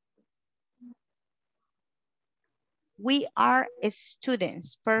 We are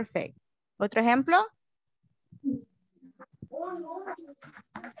students. Perfect. ¿Otro ejemplo?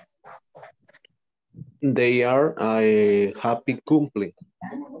 They are a happy couple.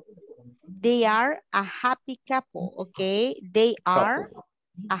 They are a happy couple, okay? They are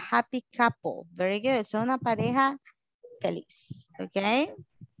a happy couple. Very good. Son una pareja feliz, okay?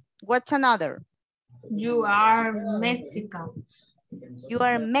 What's another? You are Mexican. You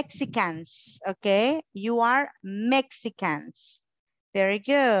are Mexicans, okay? You are Mexicans. Very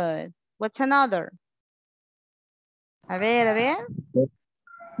good. What's another? A ver.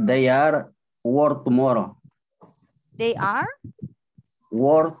 They are work tomorrow. They are?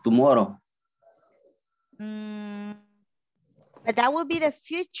 Work tomorrow. But that will be the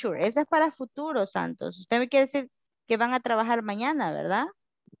future. Esa es para futuro, Santos. Usted me quiere decir que van a trabajar mañana, ¿verdad?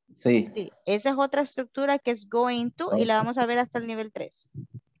 Sí. Sí, esa es otra estructura que es going to y la vamos a ver hasta el nivel 3.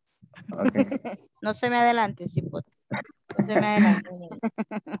 No se me adelante, Cipot. No se me adelante.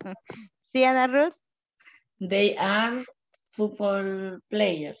 ¿Sí, Ana Ruth? They are football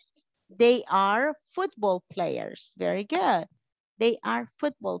players. They are football players. Very good. They are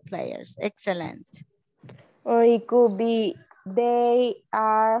football players. Excellent. Or it could be they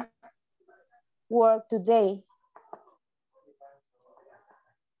are work today.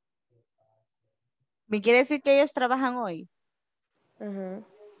 ¿Me quiere decir que ellos trabajan hoy?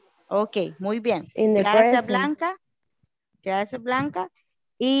 Ok, muy bien. In the Gracias, present. Blanca. Gracias, Blanca.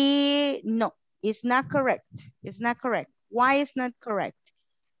 Y no, it's not correct. It's not correct. Why is not correct?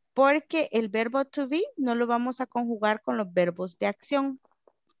 Porque el verbo to be no lo vamos a conjugar con los verbos de acción.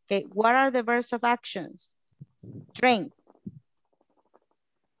 Okay, what are the verbs of actions? Drink,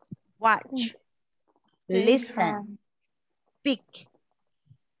 watch, listen, speak,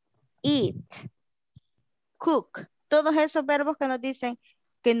 eat, cook. Todos esos verbos que nos dicen,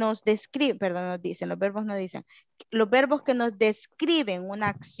 que nos describen, perdón, nos dicen, los verbos no dicen, los verbos que nos describen una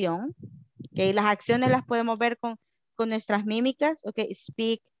acción, que las acciones las podemos ver con nuestras mímicas, ok,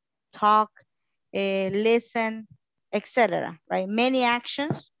 speak, talk, listen, etc. Right? Many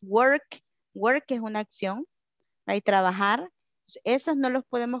actions, work es una acción, right? Trabajar, esos no los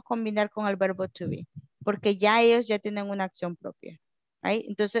podemos combinar con el verbo to be, porque ya ellos ya tienen una acción propia. Right?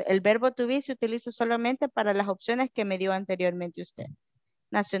 Entonces, el verbo to be se utiliza solamente para las opciones que me dio anteriormente usted.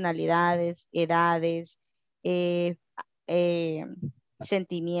 Nacionalidades, edades,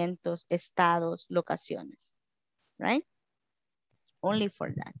 sentimientos, estados, locaciones. Right? Only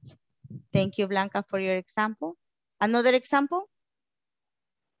for that. Thank you, Blanca, for your example. Another example?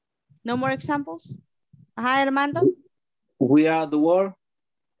 No more examples? Ajá, Armando. We are the world.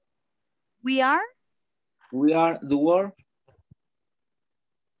 We are? We are the world.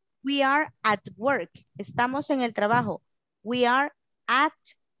 We are at work. Estamos en el trabajo. We are at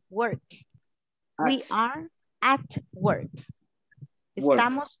work. We are at work.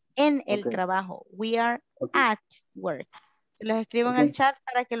 Estamos en el trabajo. We are at work. Se los escribo en el chat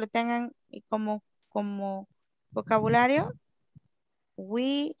para que lo tengan como vocabulario.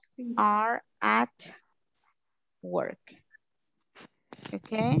 We are at work.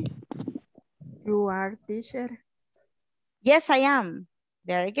 Okay. You are teacher. Yes, I am.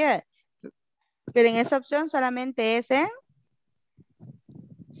 Very good. Pero en esa opción solamente es en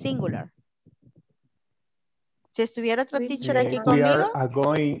singular. Si estuviera otro teacher aquí We conmigo. are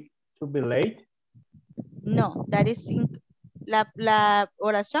going to be late. No, that is la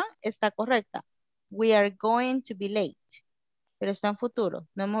oración está correcta. We are going to be late. Pero está en futuro.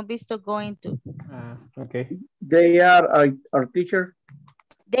 No hemos visto going to. Okay. They are our teacher.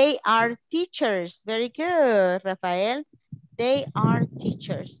 They are teachers. Very good, Rafael. They are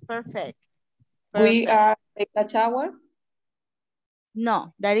teachers. Perfect. We are take a shower.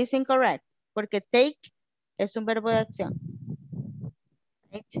 No, that is incorrect. Porque take es un verbo de acción.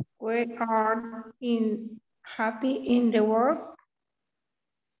 Right. We are happy in the work.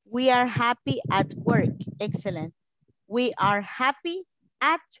 We are happy at work. Excellent. We are happy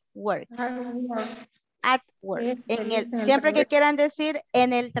at work. At work. Siempre que quieran decir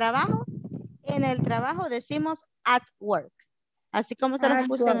en el trabajo decimos at work. Así como se los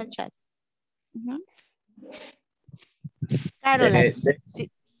puse en el chat. Caroline. Sí.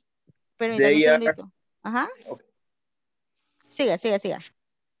 Permítame un segundito. Ajá. Okay. Siga.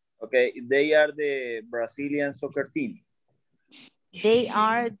 Okay, they are the Brazilian soccer team. They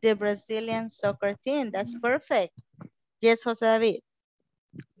are the Brazilian soccer team. That's perfect. Yes, José David.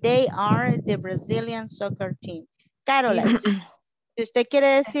 They are the Brazilian soccer team. Caroline, si usted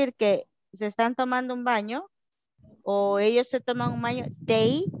quiere decir que se están tomando un baño o ellos se toman un baño,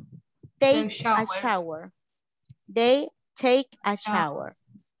 they take a shower. They take a shower.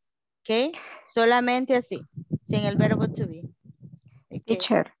 ¿Ok? Solamente así, sin el verbo to be. Okay.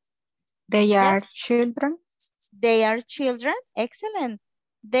 Teacher, they are children. They are children. Excellent.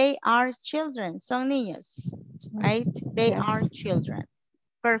 They are children. Son niños, right? They are children.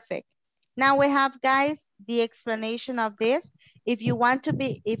 Perfect. Now we have, guys, the explanation of this. If you want to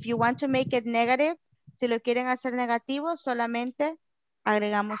make it negative, si lo quieren hacer negativo, solamente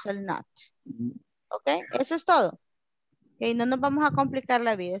agregamos el not. Ok, eso es todo. Okay, no nos vamos a complicar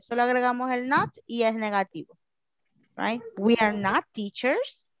la vida. Solo agregamos el not y es negativo. Right? We are not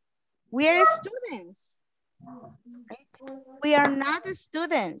teachers. We are students. Right? We are not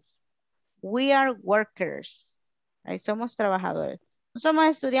students. We are workers. Right? Somos trabajadores. No somos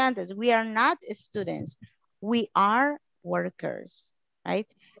estudiantes. We are not students. We are workers.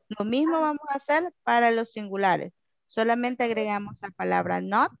 Right? Lo mismo vamos a hacer para los singulares. Solamente agregamos la palabra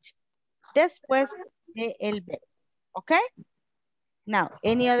not después de el verbo. ¿Ok? Now,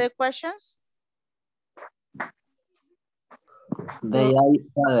 any other questions? They are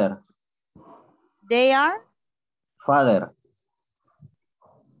father. They are? Father.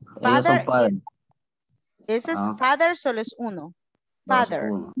 Ellos son Father padres. Ese es father, solo es uno. Father.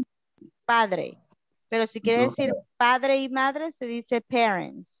 Padre. Pero si quiere decir padre y madre, se dice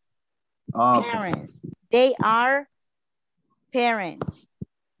parents. Parents. They are parents.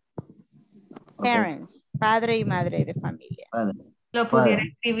 Parents. Padre y madre de familia. Lo pudiera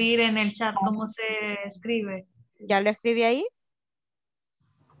escribir en el chat, ¿cómo se escribe? ¿Ya lo escribí ahí?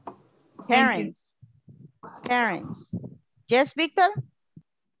 Parents. Parents. Yes, Victor?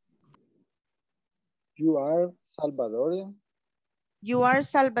 You are Salvadorian. You are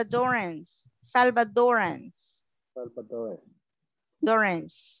Salvadorans. Salvadorans. Salvadorian.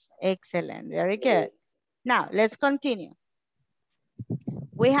 Dorans. Excellent. Very good. Now, let's continue.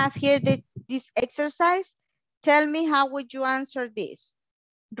 We have here this exercise. Tell me how would you answer this?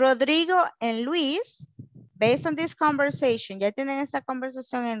 Rodrigo and Luis, based on this conversation, ya tienen esta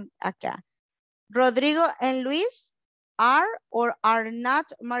conversación acá. Rodrigo and Luis are or are not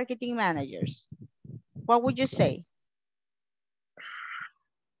marketing managers? What would you say?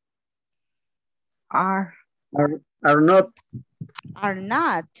 Are not. Are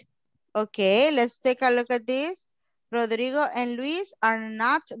not. Okay, let's take a look at this. Rodrigo and Luis are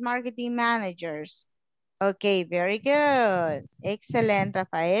not marketing managers. Okay, very good. Excellent,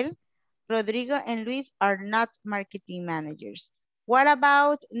 Rafael. Rodrigo and Luis are not marketing managers. What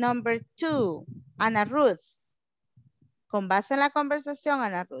about number 2? Ana Ruth. Con base en la conversación,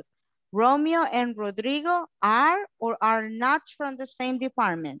 Ana Ruth. Romeo and Rodrigo are or are not from the same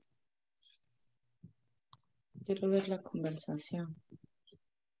department? Quiero ver la conversación.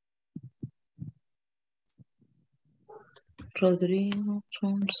 Rodrigo,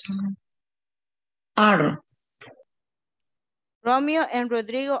 Thompson. Are. Romeo and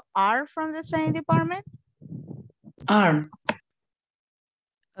Rodrigo are from the same department? Are.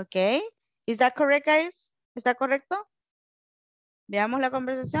 Okay. Is that correct, guys? ¿Está correcto? Veamos la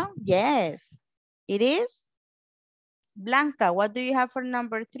conversación. Yes. It is. Blanca, what do you have for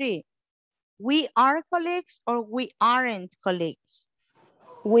number 3? We are colleagues or we aren't colleagues?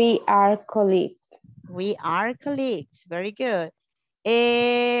 We are colleagues. We are colleagues. Very good.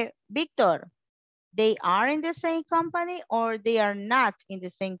 Victor, they are in the same company or they are not in the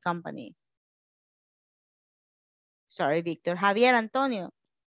same company? Sorry, Victor. Javier Antonio.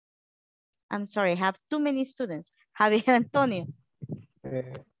 I'm sorry, I have too many students. Javier Antonio.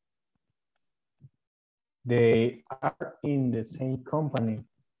 They are in the same company.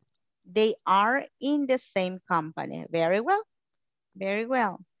 They are in the same company. Very well. Very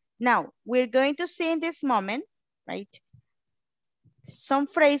well. Now, we're going to see in this moment, right, some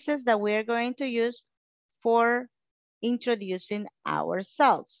phrases that we're going to use for introducing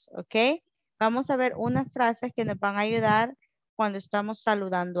ourselves, ¿ok? Vamos a ver unas frases que nos van a ayudar cuando estamos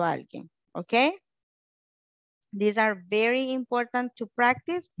saludando a alguien, ¿ok? These are very important to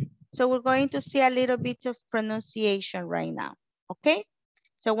practice. So we're going to see a little bit of pronunciation right now, ¿ok?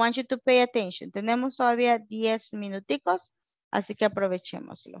 So I want you to pay attention. Tenemos todavía 10 minuticos, así que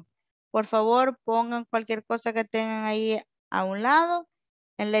aprovechémoslo. Por favor, pongan cualquier cosa que tengan ahí a un lado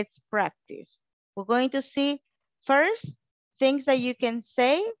and let's practice. We're going to see first things that you can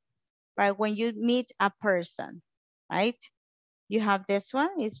say, right, when you meet a person, right? You have this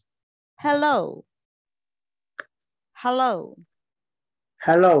one, is hello. Hello.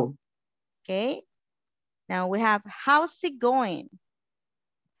 Hello. Okay. Now we have how's it going?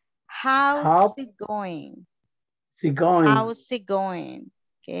 How's it going? How's it going? How's it going?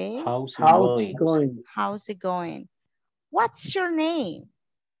 Okay. How's it going? How's it going? What's your name?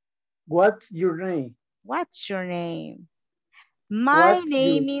 What's your name? What's your name? My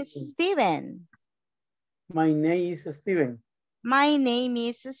name is Steven. My name is Steven. My name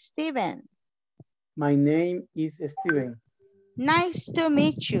is Steven. My name is Steven. Nice to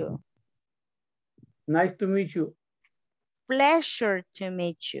meet you. Nice to meet you. Pleasure to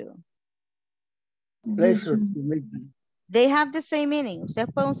meet you. Pleasure to meet you. They have the same meaning.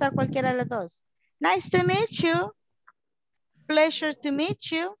 Ustedes pueden usar cualquiera de las dos. Nice to meet you. Pleasure to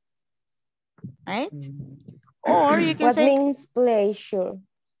meet you. Right? Or you can say. What means pleasure?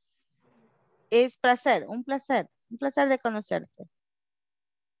 Es placer, un placer de conocerte.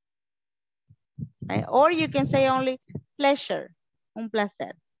 Right? Or you can say only pleasure, un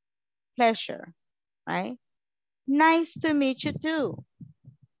placer, pleasure, right? Nice to meet you too.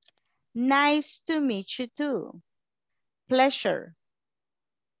 Nice to meet you too. Pleasure.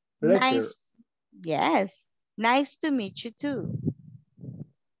 Pleasure. Nice, yes. Nice to meet you too.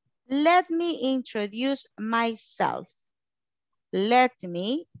 Let me introduce myself. Let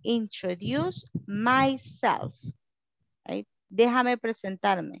me introduce myself. Right? Déjame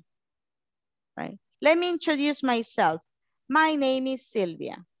presentarme. Right? Let me introduce myself. My name is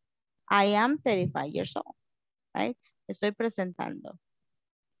Sylvia. I am 35 years old. Right? Estoy presentando.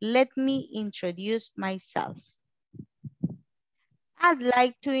 Let me introduce myself. I'd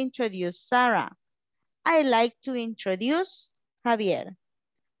like to introduce Sarah. I'd like to introduce Javier.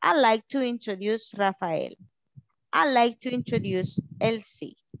 I'd like to introduce Rafael. I'd like to introduce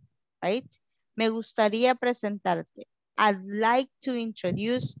Elsie, right? Me gustaría presentarte. I'd like to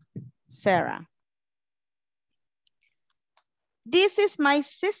introduce Sarah. This is my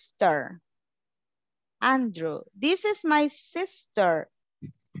sister, Andrew. This is my sister.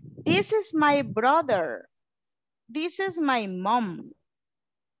 This is my brother. This is my mom.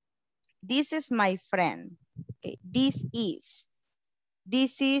 This is my friend. Okay. This is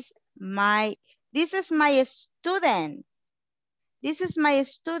my student. This is my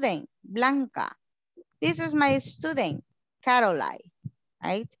student, Blanca. This is my student, Caroline,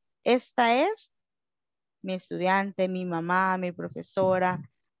 right? Esta es mi estudiante, mi mamá, mi profesora,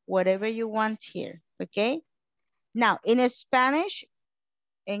 whatever you want here, okay? Now, in Spanish,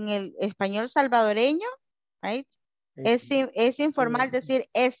 en el español salvadoreño, right? Es informal decir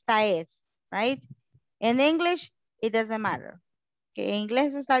esta es, right? In English, it doesn't matter. Okay, en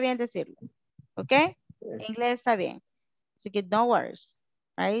inglés está bien decirlo, okay? En inglés está bien. Así que no worries,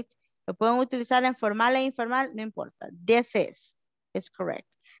 right? Lo pueden utilizar en formal e informal, no importa. This is correct.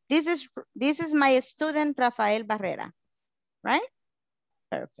 This is my student Rafael Barrera, right?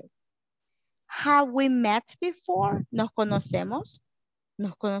 Perfect. Have we met before? ¿Nos conocemos?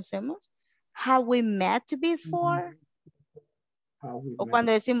 ¿Nos conocemos? Have we met before? O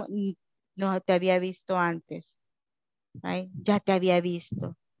cuando decimos, no te había visto antes, right? Ya te había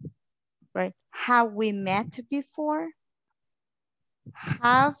visto, right? Have we met before?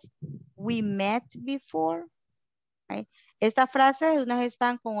 Have we met before? Right? Estas frases unas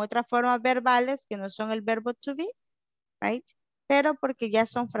están con otras formas verbales que no son el verbo to be, right? Pero porque ya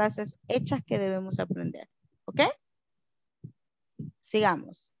son frases hechas que debemos aprender. ¿Ok?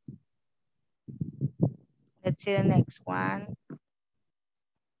 Sigamos. Let's see the next one.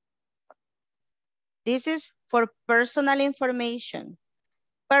 This is for personal information.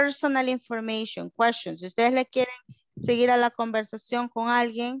 Personal information, questions. Si ustedes le quieren seguir a la conversación con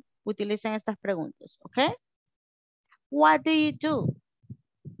alguien, utilicen estas preguntas, ¿ok? What do you do?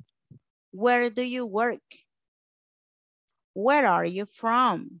 Where do you work? Where are you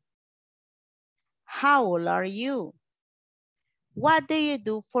from? How old are you? What do you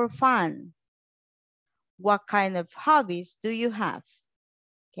do for fun? What kind of hobbies do you have?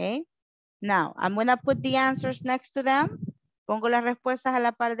 Okay. Now, I'm going to put the answers next to them. Pongo las respuestas a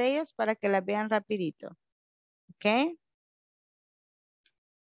la par de ellos para que las vean rapidito. Okay.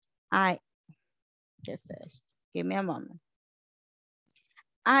 First, give me a moment.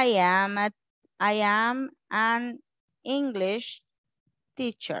 I am an English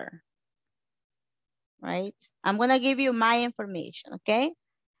teacher, right? I'm going to give you my information, okay?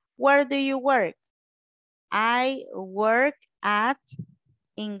 Where do you work? I work at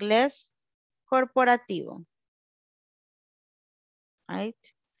Ingles Corporativo, right?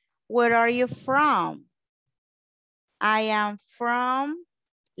 Where are you from? I am from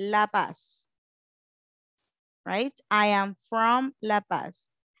La Paz, right? I am from La Paz.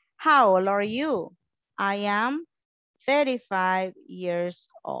 How old are you? I am 35 years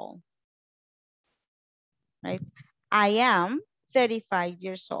old, right? I am 35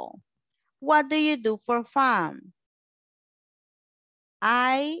 years old. What do you do for fun?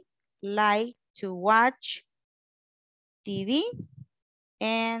 I like to watch TV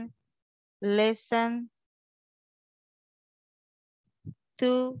and listen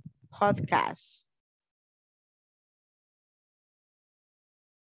to podcasts.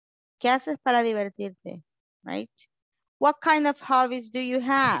 ¿Qué haces para divertirte? Right? What kind of hobbies do you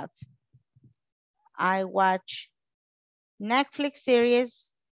have? I watch Netflix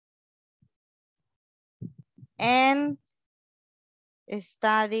series and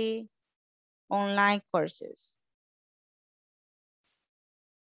study online courses.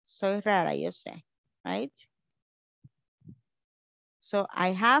 Soy rara, yo sé, right? So I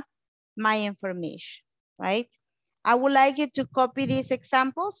have my information, right? I would like you to copy these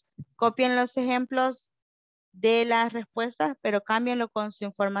examples. Copien los ejemplos de las respuestas, pero cámbienlo con su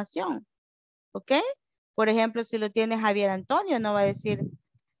información, ¿ok? Por ejemplo, si lo tiene Javier Antonio, no va a decir,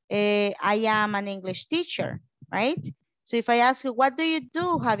 I am an English teacher, right? So if I ask you, what do you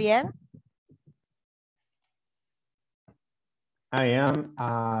do, Javier? I am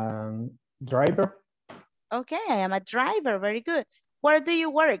a driver. Okay, I am a driver. Very good. Where do you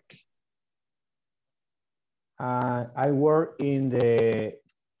work? I work in the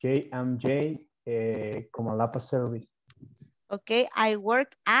J&J Comalapa service. Okay, I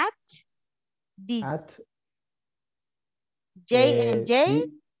work at the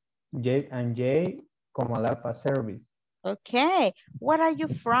J&J. J&J Comalapa service. Okay, where are you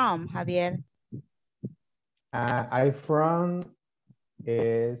from, Javier? I'm from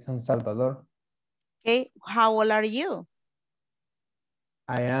San Salvador. Okay, how old are you?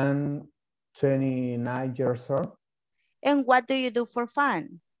 I am 29 years old. And what do you do for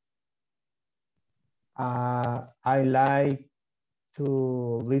fun? I like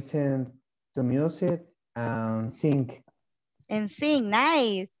to listen to music and sing. And sing,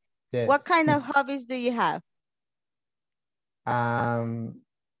 nice. Yes. What kind of hobbies do you have? I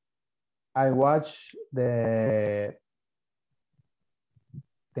watch the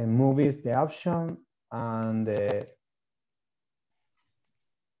movies, the action, and the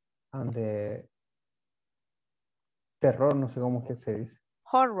terror, no sé cómo que se dice.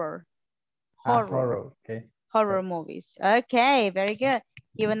 Horror. Horror, okay. Horror movies. Okay, very good.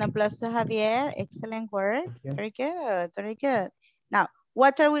 Give an applause to Javier. Excellent work. Very good, very good. Now,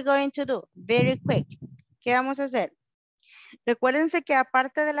 what are we going to do? Very quick. ¿Qué vamos a hacer? Recuérdense que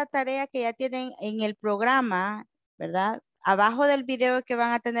aparte de la tarea que ya tienen en el programa, ¿verdad? Abajo del video que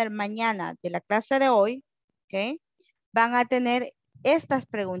van a tener mañana de la clase de hoy, ¿ok? Van a tener estas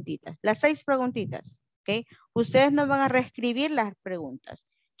preguntitas, las 6 preguntitas, ¿ok? Ustedes no van a reescribir las preguntas.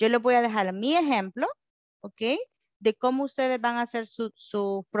 Yo les voy a dejar mi ejemplo, ¿ok? De cómo ustedes van a hacer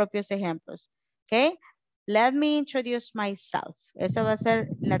sus propios ejemplos, ¿ok? Let me introduce myself. Esa va a ser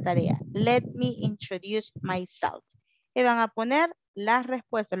la tarea. Let me introduce myself. Y van a poner las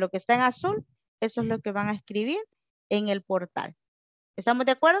respuestas. Lo que está en azul, eso es lo que van a escribir en el portal. ¿Estamos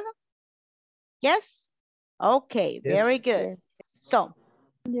de acuerdo? Yes? Okay, very good. So,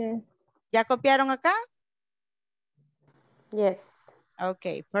 ¿ya copiaron acá? Yes.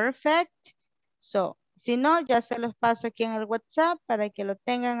 Okay, perfect. So, si no, ya se los paso aquí en el WhatsApp para que lo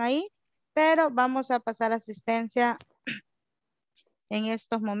tengan ahí, pero vamos a pasar asistencia en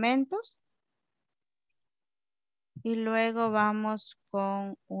estos momentos. Y luego vamos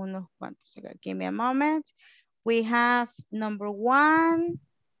con unos cuantos. Give me a moment. We have number 1,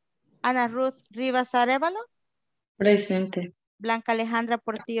 Ana Ruth Rivas Arevalo. Presente. Blanca Alejandra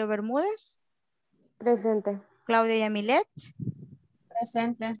Portillo Bermúdez. Presente. Claudia Yamilet.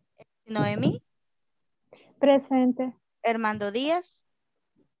 Presente. Noemí. Presente. Armando Díaz.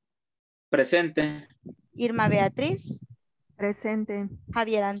 Presente. Irma Beatriz. Presente.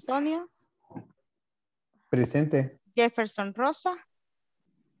 Javier Antonio. Presente. Jefferson Rosa.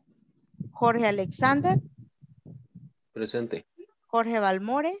 Jorge Alexander. Presente. Jorge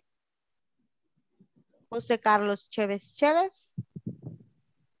Balmore. José Carlos Chévez Chévez.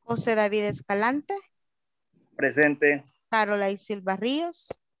 José David Escalante. Presente. Carola y Silva Ríos.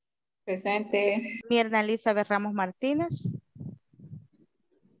 Presente. Mirna Elizabeth Ramos Martínez.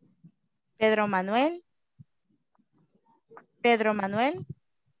 Pedro Manuel. Pedro Manuel.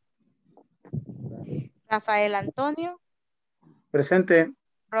 Rafael Antonio. Presente.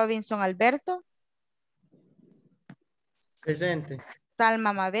 Robinson Alberto. Presente.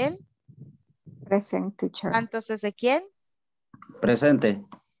 Salma Mabel. Presente, teacher. Santos Ezequiel. Presente.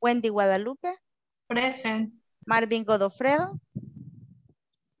 Wendy Guadalupe. Present. Marvin Godofredo.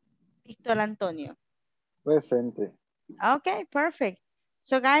 Víctor Antonio. Presente. Okay, perfect.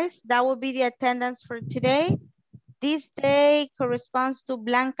 So guys, that will be the attendance for today. This day corresponds to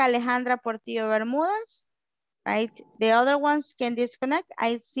Blanca Alejandra Portillo Bermúdez, right? The other ones can disconnect.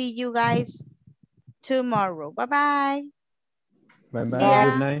 I see you guys tomorrow. Bye-bye. Bye-bye. See ya.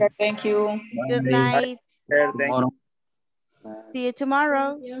 Good night. Thank you. Good night. Tomorrow. See you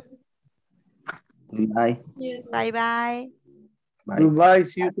tomorrow. Bye. Bye-bye. Bye. Goodbye,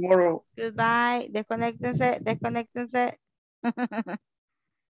 see you tomorrow. Goodbye. Desconéctense, desconéctense.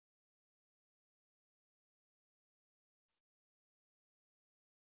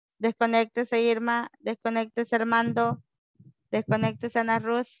 Desconéctese Irma, desconéctese Armando, desconéctese Ana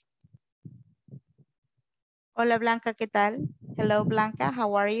Ruth. Hola Blanca, ¿qué tal? Hello Blanca,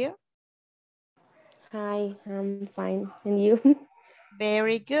 how are you? Hi, I'm fine. And you?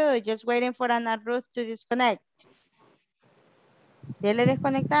 Very good. Just waiting for Ana Ruth to disconnect. Dele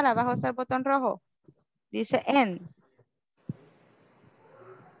desconectar, abajo está el botón rojo. Dice end.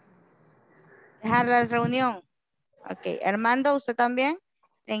 Dejar la reunión. Ok, Armando, ¿usted también?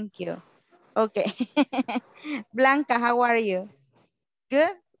 Thank you. Okay. Blanca, how are you?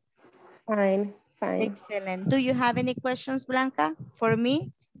 Good? Fine. Fine. Excellent. Do you have any questions, Blanca, for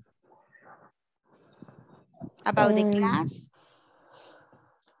me? About the class?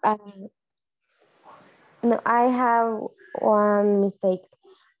 No, I have one mistake.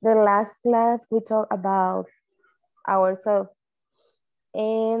 The last class we talked about ourselves,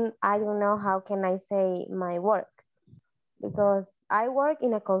 and I don't know how can I say my work, because I work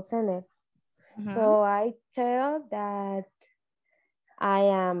in a call center. So I tell that I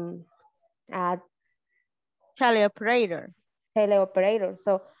am a teleoperator.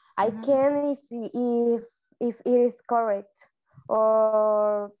 So I can if it is correct,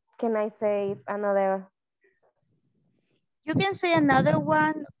 or can I say another? You can say another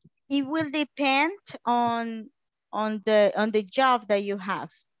one. It will depend on the job that you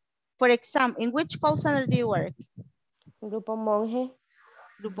have. For example, in which call center do you work? Grupo Monje.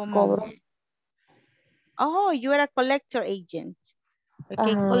 Grupo Monje. Oh, you are a collector agent.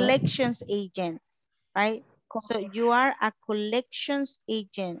 Okay, collections agent, right? So you are a collections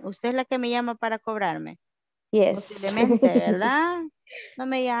agent. Usted es la que me llama para cobrarme. Yes. Posiblemente, ¿verdad? No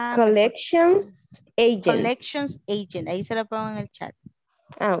me llame. Collections agent. Collections agent. Ahí se lo pongo en el chat.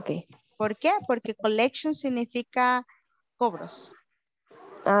 Ah, ok. ¿Por qué? Porque collection significa cobros.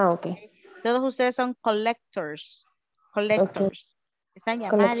 Ah, ok. Todos ustedes son collectors. Collectors. Okay. Están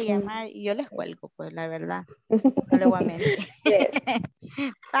llamar y llamar y yo les cuelgo, pues la verdad. No le voy a mentir.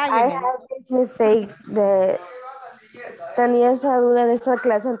 I have this mistake tenía esa duda de esa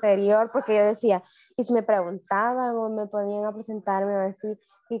clase anterior porque yo decía, y si me preguntaban o me ponían a presentarme así,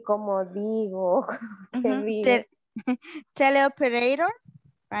 y como digo, ¿qué digo? Teleoperator,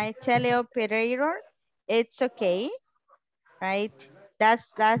 right? Teleoperator, it's okay, right?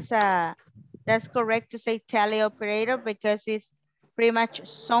 That's correct to say teleoperator because it's pretty much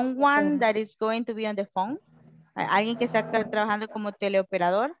someone that is going to be on the phone. Alguien que está trabajando como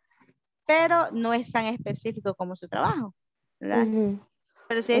teleoperador, pero no es tan específico como su trabajo, ¿verdad?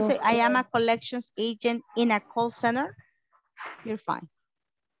 Pero si dice, I am a collections agent in a call center, you're fine.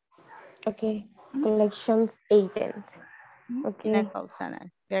 Okay, collections agent. In a call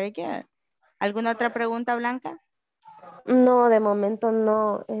center. Very good. ¿Alguna otra pregunta, Blanca? No, de momento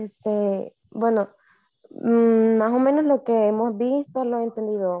no. Bueno, más o menos lo que hemos visto lo he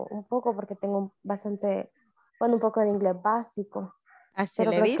entendido un poco porque tengo un poco de inglés básico. Así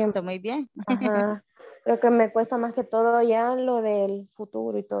lo he visto, muy bien. Ajá, creo que me cuesta más que todo ya lo del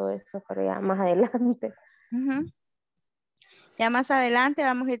futuro y todo eso, pero ya más adelante. Ya más adelante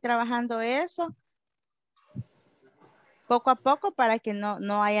vamos a ir trabajando eso poco a poco para que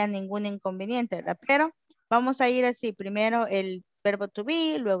no haya ningún inconveniente, ¿verdad? Pero vamos a ir así, primero el verbo to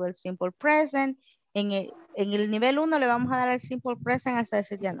be, luego el simple present. En el nivel 1 le vamos a dar el simple present hasta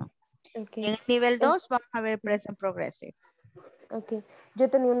ese día no. Okay. En el nivel 2 vamos a ver present progressive. Ok, yo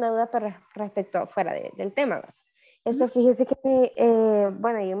tenía una duda respecto fuera del tema. Fíjese que,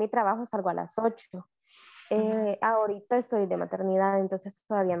 bueno, yo mi trabajo salgo a las 8. Ahorita estoy de maternidad, entonces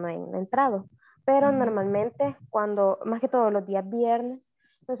todavía no he entrado. Pero normalmente, más que todos los días viernes,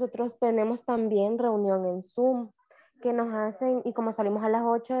 nosotros tenemos también reunión en Zoom que nos hacen, y como salimos a las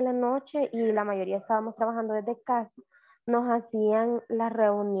 8 de la noche y la mayoría estábamos trabajando desde casa, nos hacían las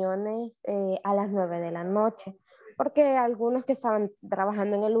reuniones a las 9 de la noche. Porque algunos que estaban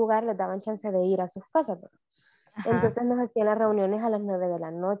trabajando en el lugar les daban chance de ir a sus casas. Entonces nos hacían las reuniones a las 9 de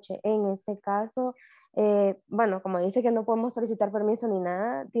la noche. En este caso, bueno, como dice que no podemos solicitar permiso ni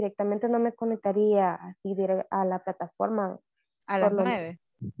nada, directamente no me conectaría así a la plataforma. A las 9.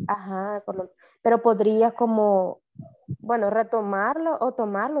 Ajá, pero podría como, bueno, retomarlo o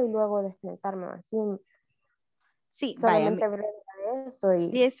tomarlo y luego desconectarme así. Sí, solamente vaya. Eso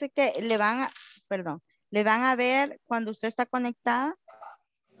y... Fíjese que le van a ver cuando usted está conectada.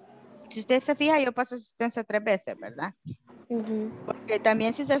 Si usted se fija, yo paso asistencia 3 veces, ¿verdad? Porque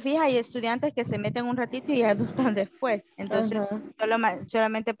también si se fija, hay estudiantes que se meten un ratito y ya no están después. Entonces,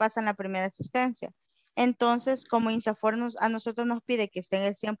 solamente pasan la primera asistencia. Entonces, como INSAFORP a nosotros nos pide que estén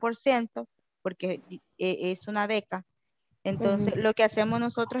el 100%, porque es una beca. Entonces, lo que hacemos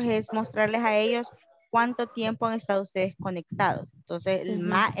nosotros es mostrarles a ellos cuánto tiempo han estado ustedes conectados. Entonces,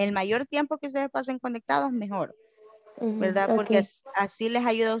 el mayor tiempo que ustedes pasen conectados, mejor. ¿Verdad? Porque así les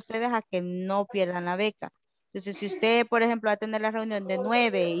ayuda a ustedes a que no pierdan la beca. Entonces, si usted, por ejemplo, va a tener la reunión de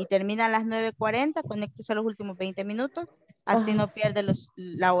 9 y termina a las 9:40, conéctese a los últimos 20 minutos, así no pierde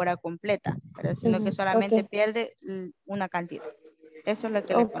la hora completa, ¿verdad? Sino que solamente pierde una cantidad. Eso es lo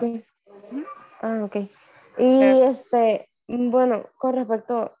que le pasa. Ah, ok. Y bueno, con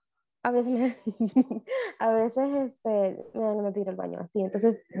respecto, a veces me tiro al baño así,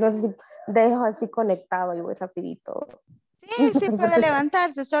 entonces no sé si dejo así conectado y voy rapidito. Sí, sí puede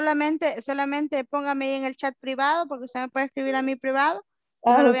levantarse, solamente póngame ahí en el chat privado, porque usted me puede escribir a mi privado,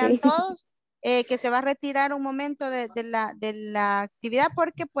 cuando lo vean ok. todos, que se va a retirar un momento de la actividad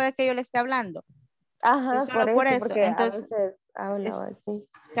porque puede que yo le esté hablando. Ajá, Solo por eso. porque a Entonces, veces hablo así.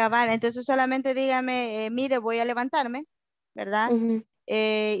 cabal, entonces solamente dígame, mire, voy a levantarme, ¿verdad? Ujú,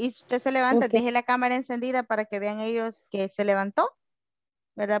 Y si usted se levanta, ok, deje la cámara encendida para que vean ellos que se levantó,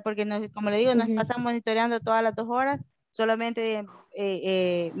 ¿verdad? Porque no, como le digo, nos ujú, pasan monitoreando todas las 2 horas, solamente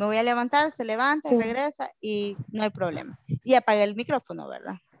me voy a levantar, se levanta y sí. regresa y no hay problema. Y apague el micrófono,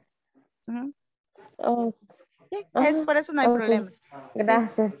 ¿verdad? Ujú. Oh, Sí, es ajá, por eso no hay ok. problema. Sí.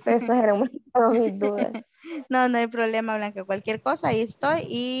 Gracias, esas eran todas mis dudas. No, no hay problema, Blanca. Cualquier cosa, ahí estoy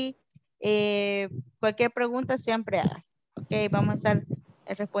y cualquier pregunta siempre haga. Ok, vamos a estar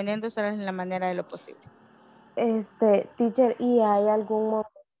respondiéndoselas en la manera de lo posible. Teacher, ¿y hay algún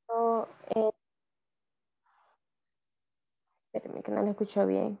momento, espérame que no le escucho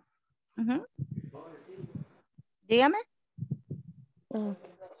bien? Ujú. Dígame, Ok.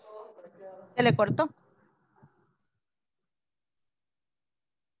 se le cortó.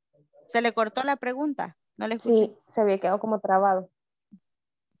 Se le cortó la pregunta. No le escuché. Sí, se había quedado como trabado.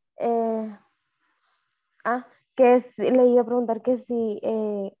 Eh, que le iba a preguntar que si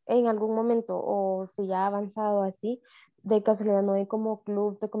en algún momento o si ya ha avanzado así, de casualidad no hay como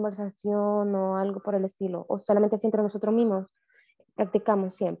club de conversación o algo por el estilo, o solamente si entre nosotros mismos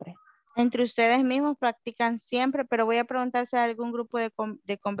practicamos siempre. Entre ustedes mismos practican siempre, pero voy a preguntar si hay algún grupo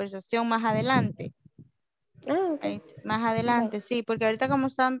de conversación más adelante. Ok. Right. Más Bye. adelante, sí, porque ahorita como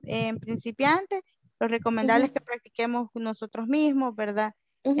están en principiantes, lo recomendable es Ujú, que practiquemos nosotros mismos, ¿verdad?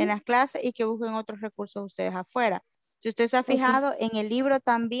 En ujú, las clases y que busquen otros recursos ustedes afuera. Si usted se ha ok. fijado, en el libro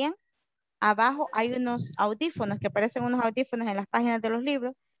también, abajo hay unos audífonos, que aparecen unos audífonos en las páginas de los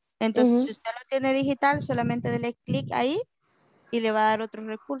libros. Entonces, si Ujú, usted lo tiene digital, solamente dele clic ahí y le va a dar otros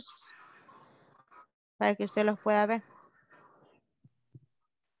recursos para que usted los pueda ver.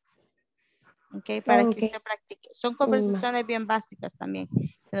 Ok, para que ok. usted practique. Son Va, conversaciones bien básicas también,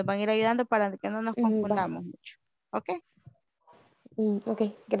 que nos van a ir ayudando para que no nos va. confundamos mucho. Ok, Ok,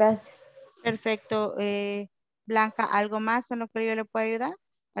 gracias. perfecto. Blanca, ¿algo más en lo que yo le pueda ayudar?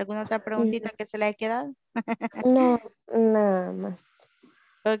 ¿Alguna otra preguntita Mm, que se le haya quedado? No, nada más.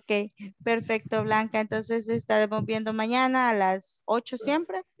 Ok, perfecto, Blanca. Entonces estaremos viendo mañana a las 8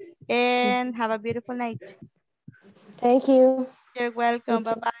 siempre. And have a beautiful night. Thank you. You're welcome.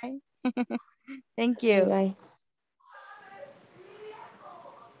 You too. Bye-bye. Thank you. Bye.